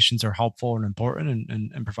regulations are helpful and important,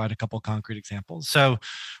 and provide a couple of concrete examples. So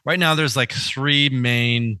right now there's like three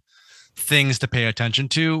main things to pay attention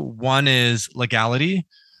to. One is legality.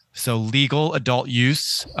 So legal adult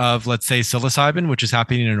use of, let's say, psilocybin, which is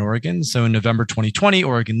happening in Oregon. So in November 2020,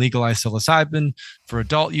 Oregon legalized psilocybin for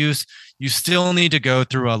adult use. You still need to go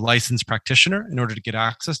through a licensed practitioner in order to get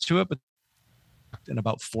access to it, but in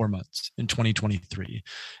about 4 months in 2023.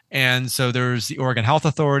 And so there's the Oregon Health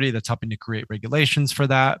Authority that's helping to create regulations for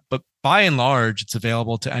that. But by and large, it's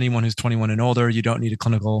available to anyone who's 21 and older. You don't need a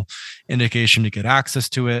clinical indication to get access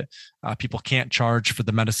to it. People can't charge for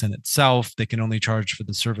the medicine itself. They can only charge for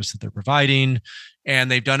the service that they're providing. And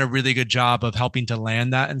they've done a really good job of helping to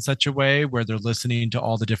land that in such a way where they're listening to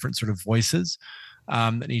all the different sort of voices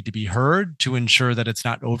that need to be heard to ensure that it's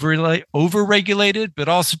not over-regulated, but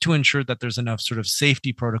also to ensure that there's enough sort of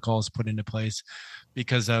safety protocols put into place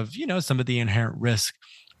because of, some of the inherent risk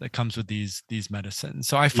that comes with these medicines.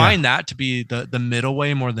 So I find that to be the middle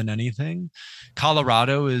way more than anything.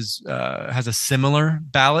 Colorado has a similar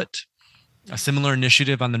ballot, a similar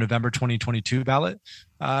initiative on the November 2022 ballot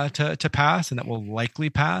to pass, and that will likely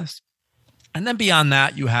pass. And then beyond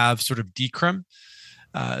that, you have sort of decrim.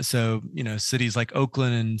 So, cities like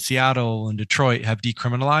Oakland and Seattle and Detroit have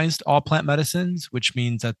decriminalized all plant medicines, which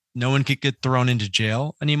means that no one could get thrown into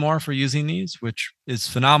jail anymore for using these, which is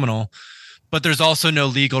phenomenal. But there's also no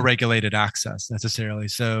legal regulated access necessarily.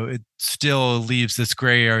 So it still leaves this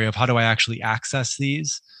gray area of how do I actually access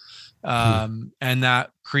these? And that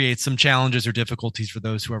creates some challenges or difficulties for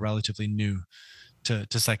those who are relatively new to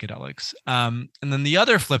psychedelics. And then the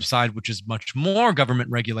other flip side, which is much more government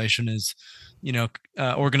regulation, is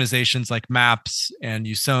organizations like MAPS and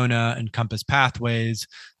USONA and Compass Pathways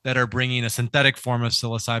that are bringing a synthetic form of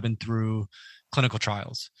psilocybin through clinical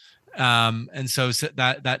trials. And so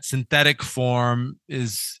that synthetic form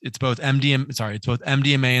it's both MDMA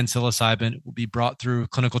and psilocybin. It will be brought through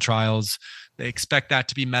clinical trials. They expect that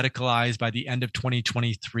to be medicalized by the end of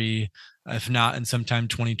 2023, if not in sometime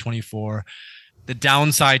 2024. The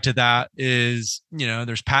downside to that is,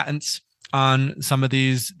 there's patents on some of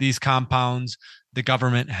these compounds. The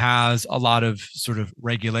government has a lot of sort of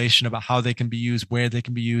regulation about how they can be used, where they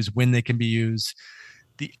can be used, when they can be used.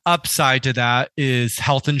 The upside to that is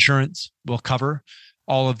health insurance will cover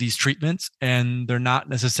all of these treatments, and they're not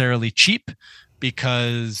necessarily cheap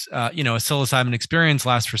because, a psilocybin experience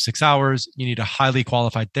lasts for 6 hours. You need a highly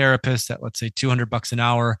qualified therapist at, let's say, $200 an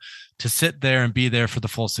hour to sit there and be there for the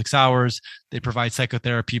full 6 hours. They provide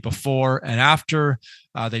psychotherapy before and after.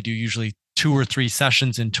 They do usually 2 or 3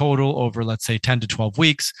 sessions in total over, let's say, 10 to 12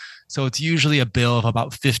 weeks. So it's usually a bill of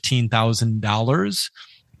about $15,000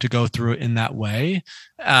 to go through it in that way.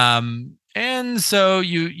 And so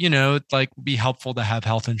it'd be helpful to have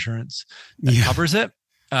health insurance that covers it.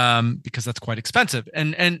 Because that's quite expensive.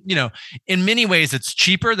 And in many ways, it's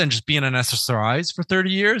cheaper than just being on SSRIs for 30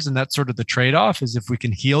 years. And that's sort of the trade-off is if we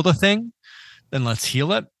can heal the thing, then let's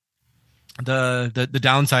heal it. The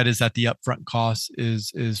downside is that the upfront cost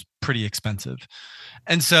is pretty expensive.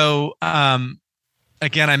 And so,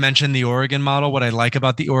 again, I mentioned the Oregon model. What I like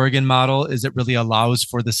about the Oregon model is it really allows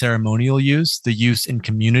for the ceremonial use, the use in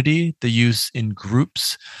community, the use in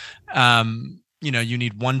groups. You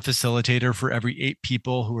need one facilitator for every 8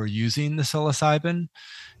 people who are using the psilocybin.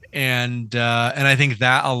 And I think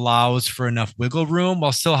that allows for enough wiggle room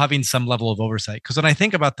while still having some level of oversight. Because when I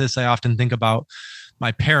think about this, I often think about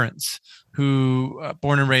my parents who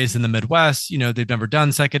born and raised in the Midwest, they've never done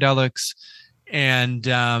psychedelics. And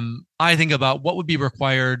I think about what would be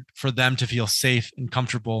required for them to feel safe and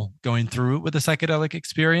comfortable going through with a psychedelic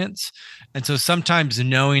experience. And so sometimes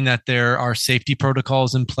knowing that there are safety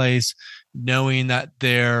protocols in place, knowing that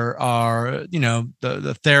there are,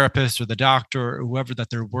 the therapist or the doctor or whoever that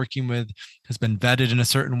they're working with has been vetted in a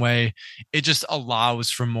certain way, it just allows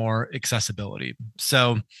for more accessibility.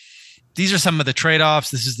 So these are some of the trade-offs.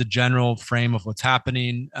 This is the general frame of what's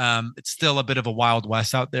happening. It's still a bit of a wild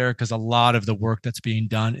west out there because a lot of the work that's being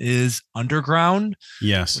done is underground,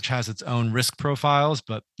 yes, which has its own risk profiles.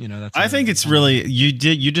 But that's. I think it's really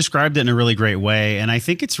you described it in a really great way, and I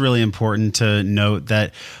think it's really important to note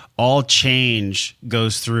that all change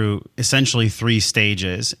goes through essentially 3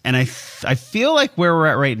 stages, and I feel like where we're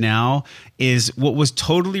at right now is what was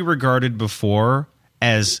totally regarded before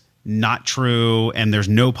as not true, and there's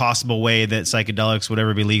no possible way that psychedelics would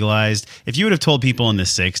ever be legalized. If you would have told people in the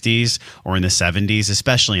 60s or in the 70s,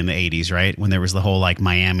 especially in the 80s, right, when there was the whole like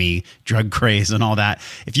Miami drug craze and all that,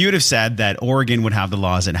 if you would have said that Oregon would have the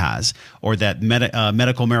laws it has, or that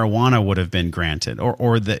medical marijuana would have been granted,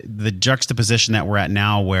 or the juxtaposition that we're at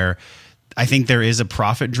now where I think there is a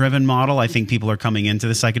profit-driven model. I think people are coming into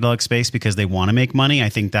the psychedelic space because they want to make money. I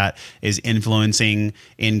think that is influencing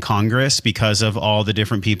in Congress because of all the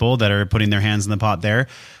different people that are putting their hands in the pot there.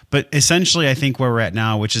 But essentially, I think where we're at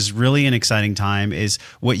now, which is really an exciting time, is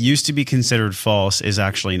what used to be considered false is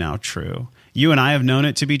actually now true. You and I have known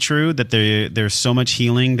it to be true, that there's so much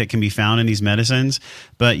healing that can be found in these medicines.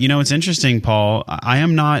 But it's interesting, Paul. I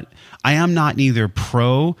am not neither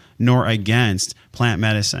pro nor against plant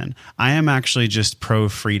medicine. I am actually just pro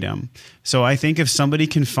freedom. So I think if somebody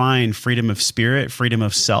can find freedom of spirit, freedom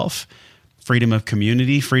of self, freedom of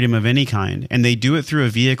community, freedom of any kind, and they do it through a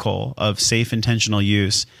vehicle of safe, intentional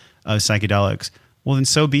use of psychedelics, well, then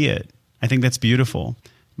so be it. I think that's beautiful.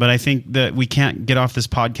 But I think that we can't get off this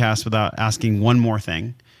podcast without asking one more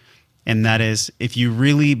thing. And that is, if you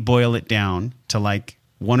really boil it down to like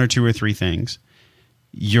one or two or three things,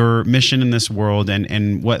 your mission in this world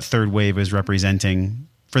and what Third Wave is representing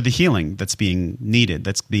for the healing that's being needed,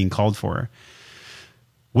 that's being called for,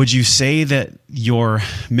 would you say that your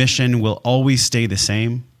mission will always stay the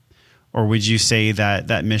same? Or would you say that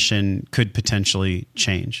that mission could potentially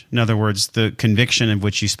change? In other words, the conviction of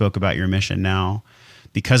which you spoke about your mission now,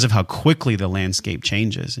 because of how quickly the landscape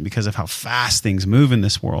changes and because of how fast things move in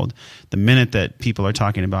this world, the minute that people are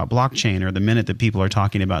talking about blockchain or the minute that people are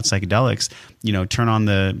talking about psychedelics, turn on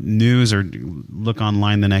the news or look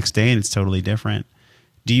online the next day and it's totally different.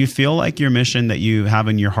 Do you feel like your mission that you have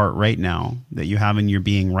in your heart right now, that you have in your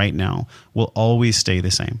being right now, will always stay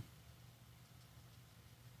the same?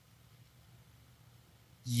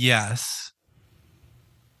 Yes.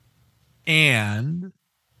 And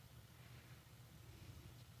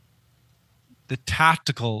the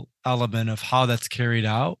tactical element of how that's carried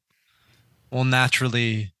out will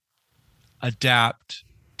naturally adapt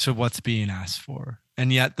to what's being asked for.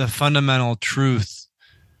 And yet the fundamental truth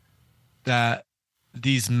that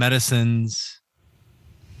these medicines,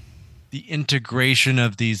 the integration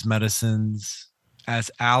of these medicines as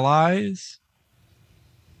allies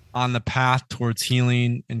on the path towards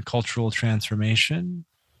healing and cultural transformation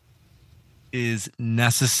is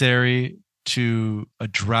necessary to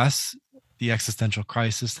address the existential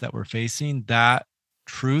crisis that we're facing. That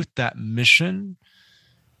truth, that mission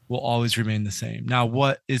will always remain the same. Now,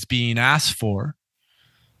 what is being asked for,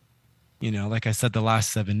 like I said, the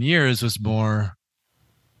last 7 years was more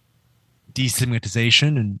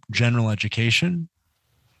destigmatization and general education,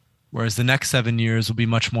 whereas the next 7 years will be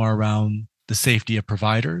much more around the safety of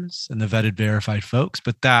providers and the vetted, verified folks.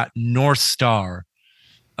 But that North Star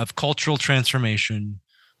of cultural transformation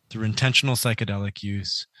through intentional psychedelic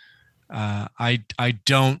use, I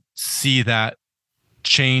don't see that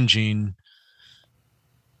changing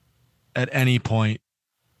at any point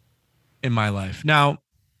in my life. Now,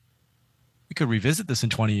 we could revisit this in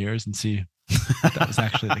 20 years and see if that was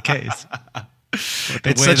actually the case.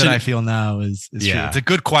 But the way that I feel now is true. It's a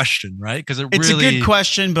good question, right? Because it's a good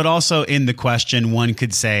question, but also in the question, one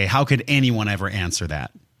could say, how could anyone ever answer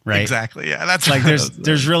that? Right. Exactly. Yeah. That's like,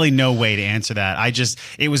 there's really no way to answer that.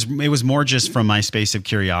 It was more just from my space of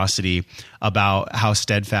curiosity about how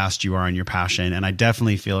steadfast you are in your passion. And I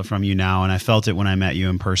definitely feel it from you now. And I felt it when I met you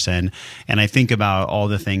in person. And I think about all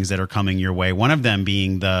the things that are coming your way. One of them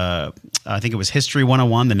being I think it was History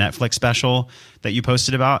 101, the Netflix special that you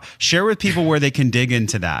posted about. Share with people where they can dig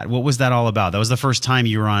into that. What was that all about? That was the first time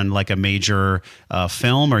you were on like a major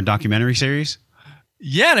film or documentary series?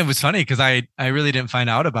 Yeah, and it was funny because I really didn't find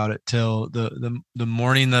out about it till the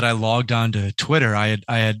morning that I logged on to Twitter. I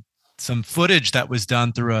had some footage that was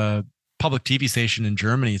done through a public TV station in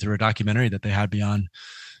Germany through a documentary that they had me on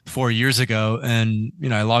 4 years ago. And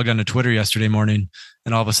I logged on to Twitter yesterday morning,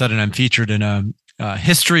 and all of a sudden I'm featured in a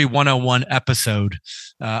History 101 episode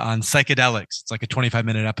on psychedelics. It's like a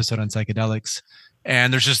 25-minute episode on psychedelics.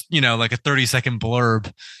 And there's just, like a 30-second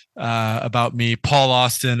blurb about me, Paul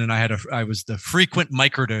Austin, and I was the frequent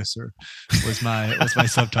microdoser was my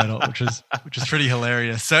subtitle, which is pretty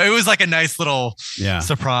hilarious. So it was like a nice little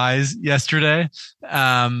surprise yesterday.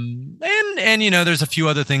 And there's a few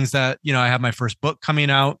other things that, I have my first book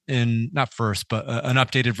coming out not first, but an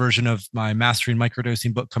updated version of my Mastering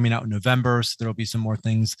Microdosing book coming out in November. So there'll be some more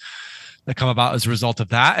things that come about as a result of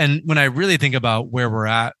that. And when I really think about where we're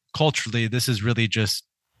at culturally, this is really just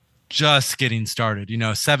getting started,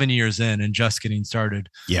 7 years in and just getting started.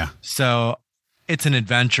 Yeah. So it's an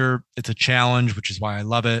adventure. It's a challenge, which is why I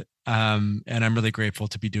love it. And I'm really grateful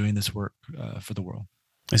to be doing this work for the world.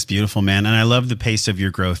 It's beautiful, man. And I love the pace of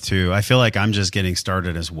your growth too. I feel like I'm just getting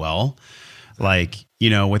started as well. Like,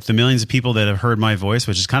 with the millions of people that have heard my voice,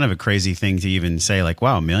 which is kind of a crazy thing to even say, like,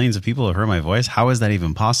 wow, millions of people have heard my voice. How is that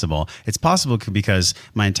even possible? It's possible because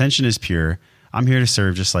my intention is pure. I'm here to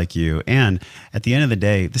serve just like you. And at the end of the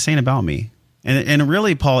day, this ain't about me. And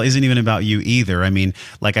really, Paul, isn't even about you either. I mean,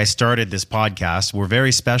 like I started this podcast, we're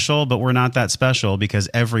very special, but we're not that special because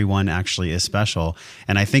everyone actually is special.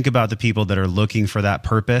 And I think about the people that are looking for that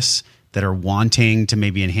purpose that are wanting to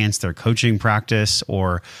maybe enhance their coaching practice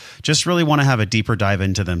or just really want to have a deeper dive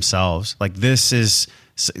into themselves. Like this is,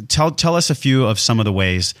 tell us a few of some of the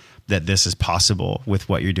ways that this is possible with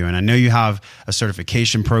what you're doing. I know you have a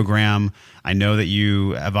certification program. I know that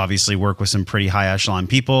you have obviously worked with some pretty high echelon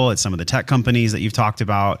people at some of the tech companies that you've talked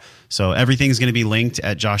about. So everything's going to be linked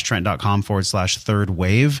at joshtrent.com/third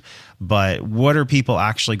wave. But what are people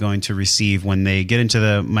actually going to receive when they get into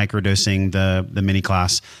the microdosing, the mini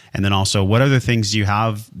class? And then also, what other things do you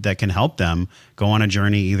have that can help them go on a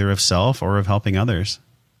journey either of self or of helping others?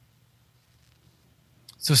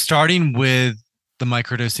 So starting with the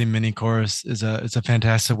microdosing mini course is a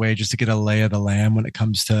fantastic way just to get a lay of the land when it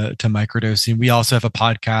comes to microdosing. We also have a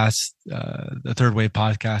podcast, the Third Wave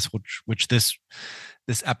podcast, which this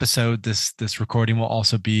episode, this recording will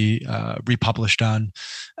also be republished on.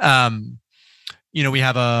 We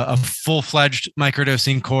have a full-fledged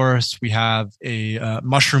microdosing course. We have a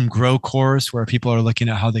mushroom grow course where people are looking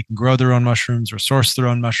at how they can grow their own mushrooms or source their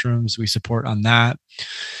own mushrooms. We support on that.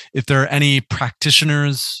 If there are any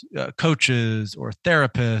practitioners, coaches, or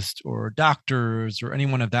therapists, or doctors, or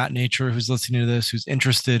anyone of that nature who's listening to this, who's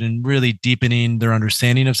interested in really deepening their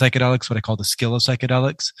understanding of psychedelics, what I call the skill of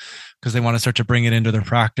psychedelics, because they want to start to bring it into their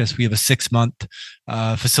practice, we have a 6-month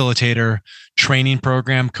facilitator training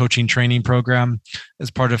program, coaching training program. As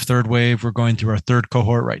part of Third Wave, we're going through our 3rd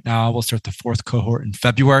cohort right now. We'll start the 4th cohort in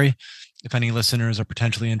February. If any listeners are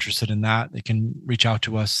potentially interested in that, they can reach out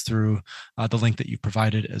to us through the link that you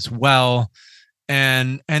provided as well.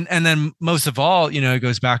 And then most of all, it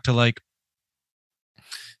goes back to like,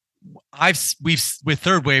 with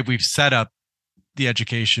Third Wave, we've set up the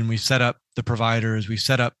education, we've set up the providers, we've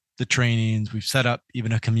set up the trainings, we've set up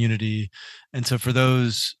even a community. And so for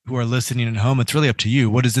those who are listening at home, it's really up to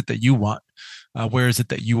you. What is it that you want? Where is it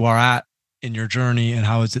that you are at in your journey, and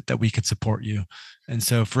how is it that we could support you? And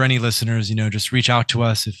so for any listeners, just reach out to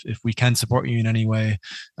us if we can support you in any way.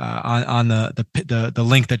 On the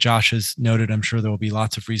link that Josh has noted, I'm sure there will be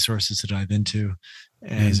lots of resources to dive into.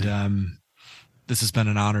 And this has been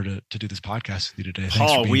an honor to do this podcast with you today. Thanks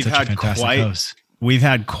Paul, for being such a fantastic host. We've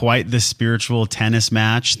had quite the spiritual tennis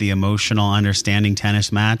match, the emotional understanding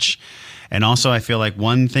tennis match. And also I feel like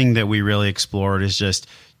one thing that we really explored is just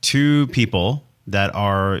two people that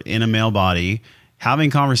are in a male body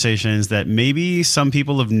having conversations that maybe some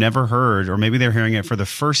people have never heard, or maybe they're hearing it for the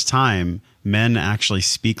first time. Men actually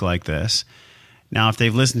speak like this. Now, if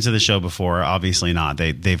they've listened to the show before, obviously not.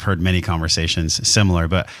 They've heard many conversations similar,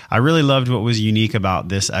 but I really loved what was unique about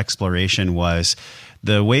this exploration was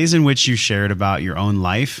the ways in which you shared about your own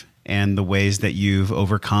life and the ways that you've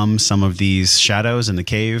overcome some of these shadows in the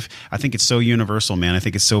cave. I think it's so universal, man. I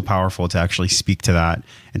think it's so powerful to actually speak to that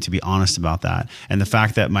and to be honest about that. And the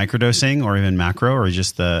fact that microdosing or even macro or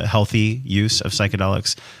just the healthy use of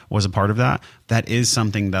psychedelics was a part of that, that is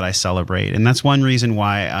something that I celebrate. And that's one reason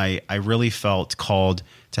why I really felt called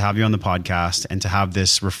to have you on the podcast and to have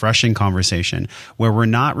this refreshing conversation where we're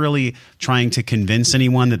not really trying to convince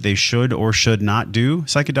anyone that they should or should not do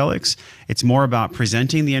psychedelics. It's more about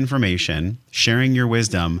presenting the information, sharing your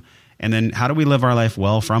wisdom, and then how do we live our life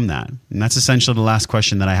well from that? And that's essentially the last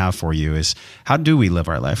question that I have for you is, how do we live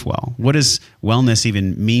our life well? What does wellness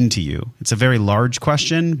even mean to you? It's a very large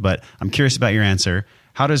question, but I'm curious about your answer.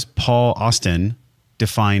 How does Paul Austin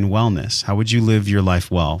define wellness? How would you live your life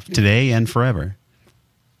well today and forever?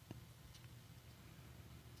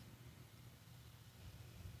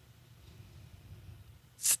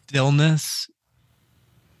 Stillness,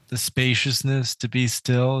 the spaciousness to be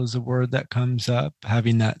still is a word that comes up.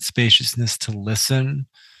 Having that spaciousness to listen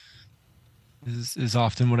is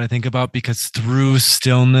often what I think about, because through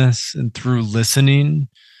stillness and through listening,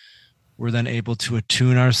 we're then able to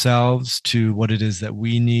attune ourselves to what it is that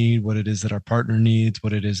we need, what it is that our partner needs,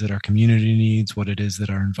 what it is that our community needs, what it is that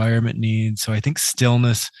our environment needs. So I think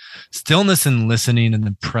stillness and listening and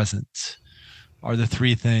the presence are the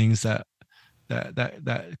three things that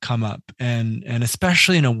come up, and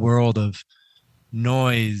especially in a world of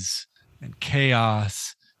noise and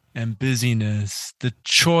chaos and busyness, the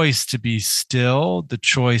choice to be still, the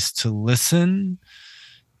choice to listen,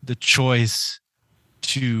 the choice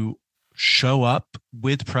to show up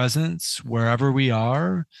with presence wherever we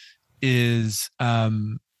are is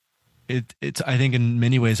it's I think in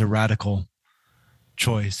many ways a radical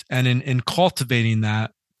choice. And in cultivating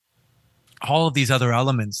that, all of these other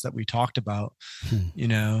elements that we talked about,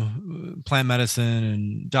 plant medicine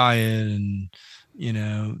and diet and,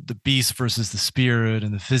 the beast versus the spirit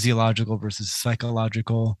and the physiological versus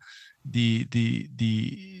psychological,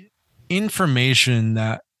 the information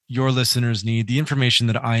that your listeners need, the information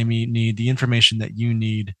that I need, the information that you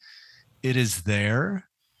need, it is there.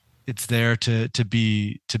 It's there to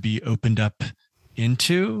be opened up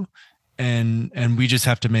into, and we just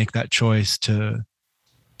have to make that choice to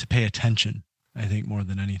pay attention, I think, more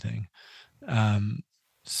than anything.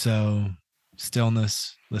 So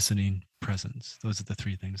stillness, listening, presence. Those are the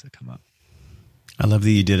three things that come up. I love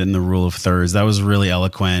that you did it in the rule of thirds. That was really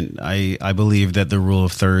eloquent. I believe that the rule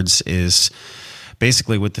of thirds is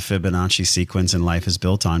basically what the Fibonacci sequence in life is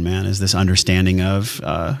built on, man, is this understanding of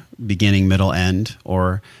beginning, middle, end,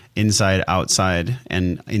 or inside, outside,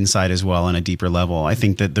 and inside as well on a deeper level. I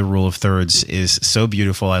think that the rule of thirds is so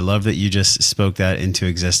beautiful. I love that you just spoke that into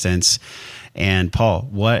existence. And Paul,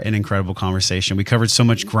 what an incredible conversation. We covered so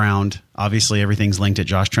much ground. Obviously, everything's linked at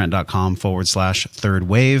joshtrent.com/third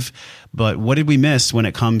wave. But what did we miss when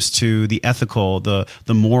it comes to the ethical, the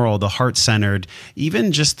moral, the heart-centered,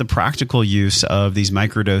 even just the practical use of these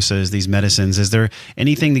microdoses, these medicines? Is there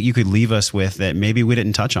anything that you could leave us with that maybe we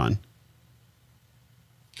didn't touch on?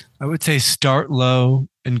 I would say start low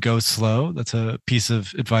and go slow. That's a piece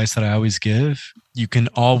of advice that I always give. You can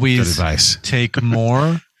always take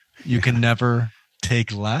more. You can never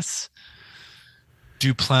take less.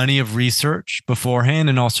 Do plenty of research beforehand,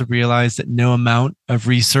 and also realize that no amount of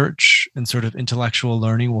research and sort of intellectual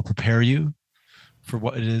learning will prepare you for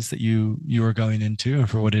what it is that you are going into and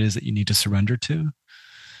for what it is that you need to surrender to.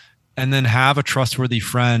 And then have a trustworthy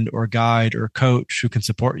friend or guide or coach who can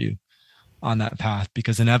support you on that path,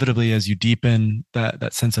 because inevitably, as you deepen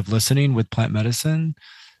that sense of listening with plant medicine,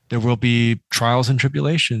 there will be trials and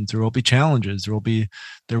tribulations. There will be challenges. There will be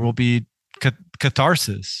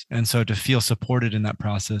catharsis. And so to feel supported in that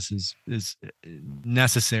process is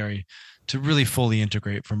necessary to really fully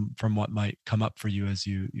integrate from what might come up for you as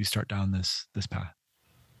you start down this path.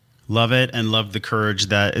 Love it, and love the courage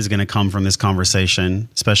that is going to come from this conversation,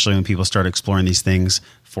 especially when people start exploring these things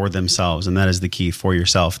for themselves. And that is the key, for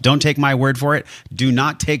yourself. Don't take my word for it. Do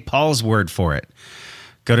not take Paul's word for it.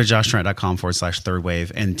 Go to joshtrent.com/third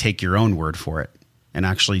wave and take your own word for it and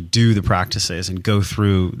actually do the practices and go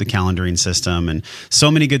through the calendaring system. And so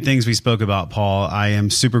many good things we spoke about, Paul. I am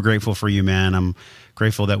super grateful for you, man. I'm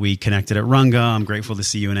grateful that we connected at Runga. I'm grateful to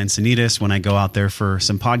see you in Encinitas when I go out there for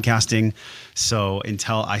some podcasting. So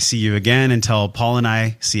until I see you again, until Paul and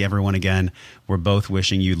I see everyone again, we're both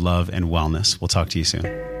wishing you love and wellness. We'll talk to you soon.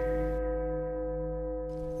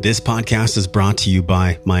 This podcast is brought to you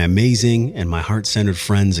by my amazing and my heart-centered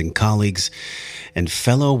friends and colleagues and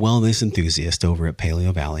fellow wellness enthusiasts over at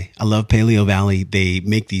Paleo Valley. I love Paleo Valley. They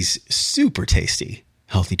make these super tasty,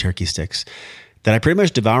 healthy turkey sticks that I pretty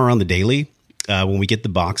much devour on the daily. When we get the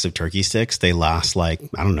box of turkey sticks, they last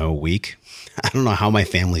a week. I don't know how my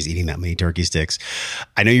family's eating that many turkey sticks.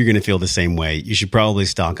 I know you're going to feel the same way. You should probably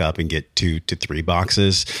stock up and get 2 to 3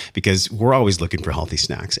 boxes because we're always looking for healthy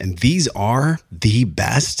snacks. And these are the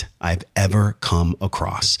best I've ever come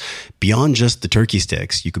across. Beyond just the turkey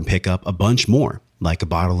sticks, you can pick up a bunch more, like a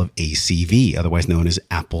bottle of ACV, otherwise known as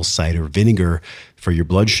apple cider vinegar for your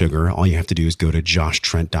blood sugar. All you have to do is go to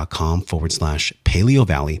joshtrent.com/Paleo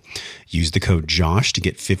Valley. Use the code JOSH to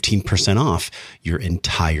get 15% off your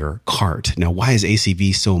entire cart. Now, why is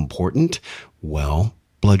ACV so important? Well,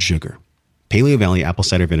 blood sugar. Paleo Valley Apple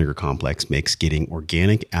Cider Vinegar Complex makes getting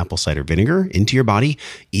organic apple cider vinegar into your body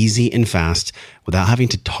easy and fast without having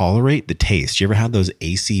to tolerate the taste. You ever had those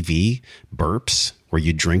ACV burps where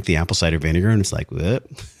you drink the apple cider vinegar and it's like, what?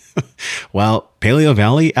 Well, Paleo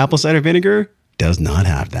Valley Apple Cider Vinegar does not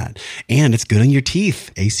have that. And it's good on your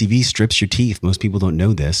teeth. ACV strips your teeth. Most people don't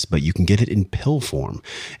know this, but you can get it in pill form,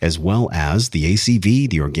 as well as the ACV,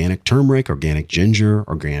 the organic turmeric, organic ginger,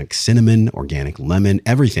 organic cinnamon, organic lemon,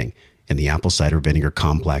 everything in the apple cider vinegar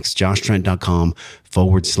complex.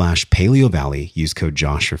 joshtrent.com/Paleo Valley. Use code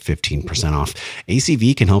JOSH for 15% off.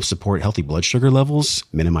 ACV can help support healthy blood sugar levels,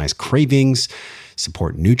 minimize cravings,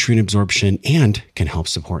 support nutrient absorption, and can help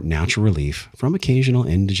support natural relief from occasional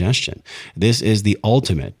indigestion. This is the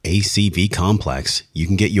ultimate ACV complex. You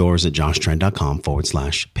can get yours at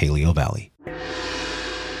joshtrent.com/Paleo Valley.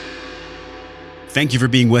 Thank you for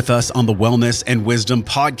being with us on the Wellness and Wisdom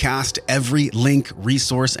podcast. Every link,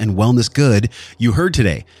 resource, and wellness good you heard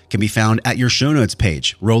today can be found at your show notes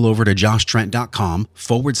page. Roll over to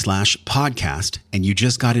joshtrent.com/podcast, and you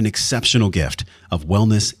just got an exceptional gift of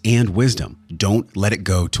wellness and wisdom. Don't let it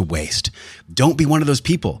go to waste. Don't be one of those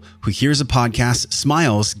people who hears a podcast,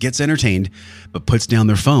 smiles, gets entertained, but puts down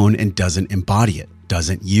their phone and doesn't embody it,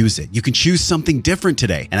 doesn't use it. You can choose something different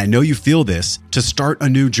today. And I know you feel this. To start a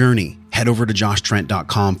new journey, head head over to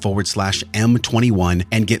joshtrent.com/M21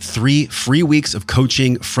 and get 3 free weeks of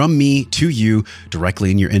coaching from me to you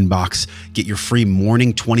directly in your inbox. Get your free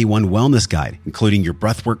Morning 21 Wellness Guide, including your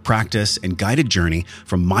breathwork practice and guided journey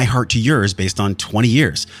from my heart to yours based on 20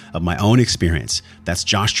 years of my own experience. That's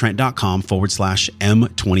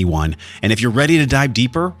joshtrent.com/M21. And if you're ready to dive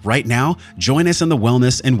deeper right now, join us in the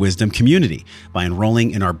Wellness and Wisdom community by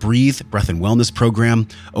enrolling in our Breathe, Breath and Wellness program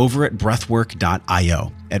over at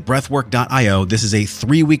breathwork.io. At breathwork.io, this is a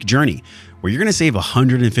 3-week journey where you're going to save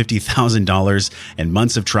 $150,000 and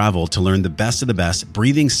months of travel to learn the best of the best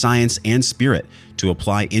breathing science and spirit to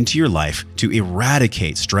apply into your life to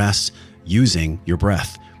eradicate stress using your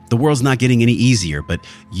breath. The world's not getting any easier, but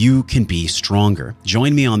you can be stronger.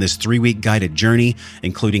 Join me on this 3-week guided journey,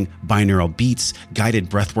 including binaural beats, guided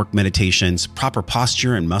breathwork meditations, proper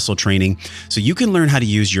posture and muscle training, so you can learn how to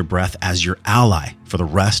use your breath as your ally for the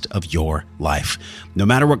rest of your life. No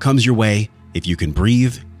matter what comes your way, if you can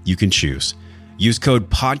breathe, you can choose. Use code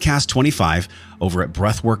PODCAST25 over at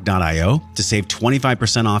breathwork.io to save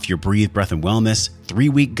 25% off your Breathe, Breath and Wellness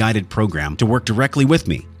 3-week guided program to work directly with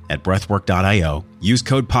me at breathwork.io. Use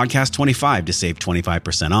code PODCAST25 to save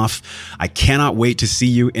 25% off. I cannot wait to see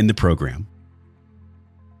you in the program.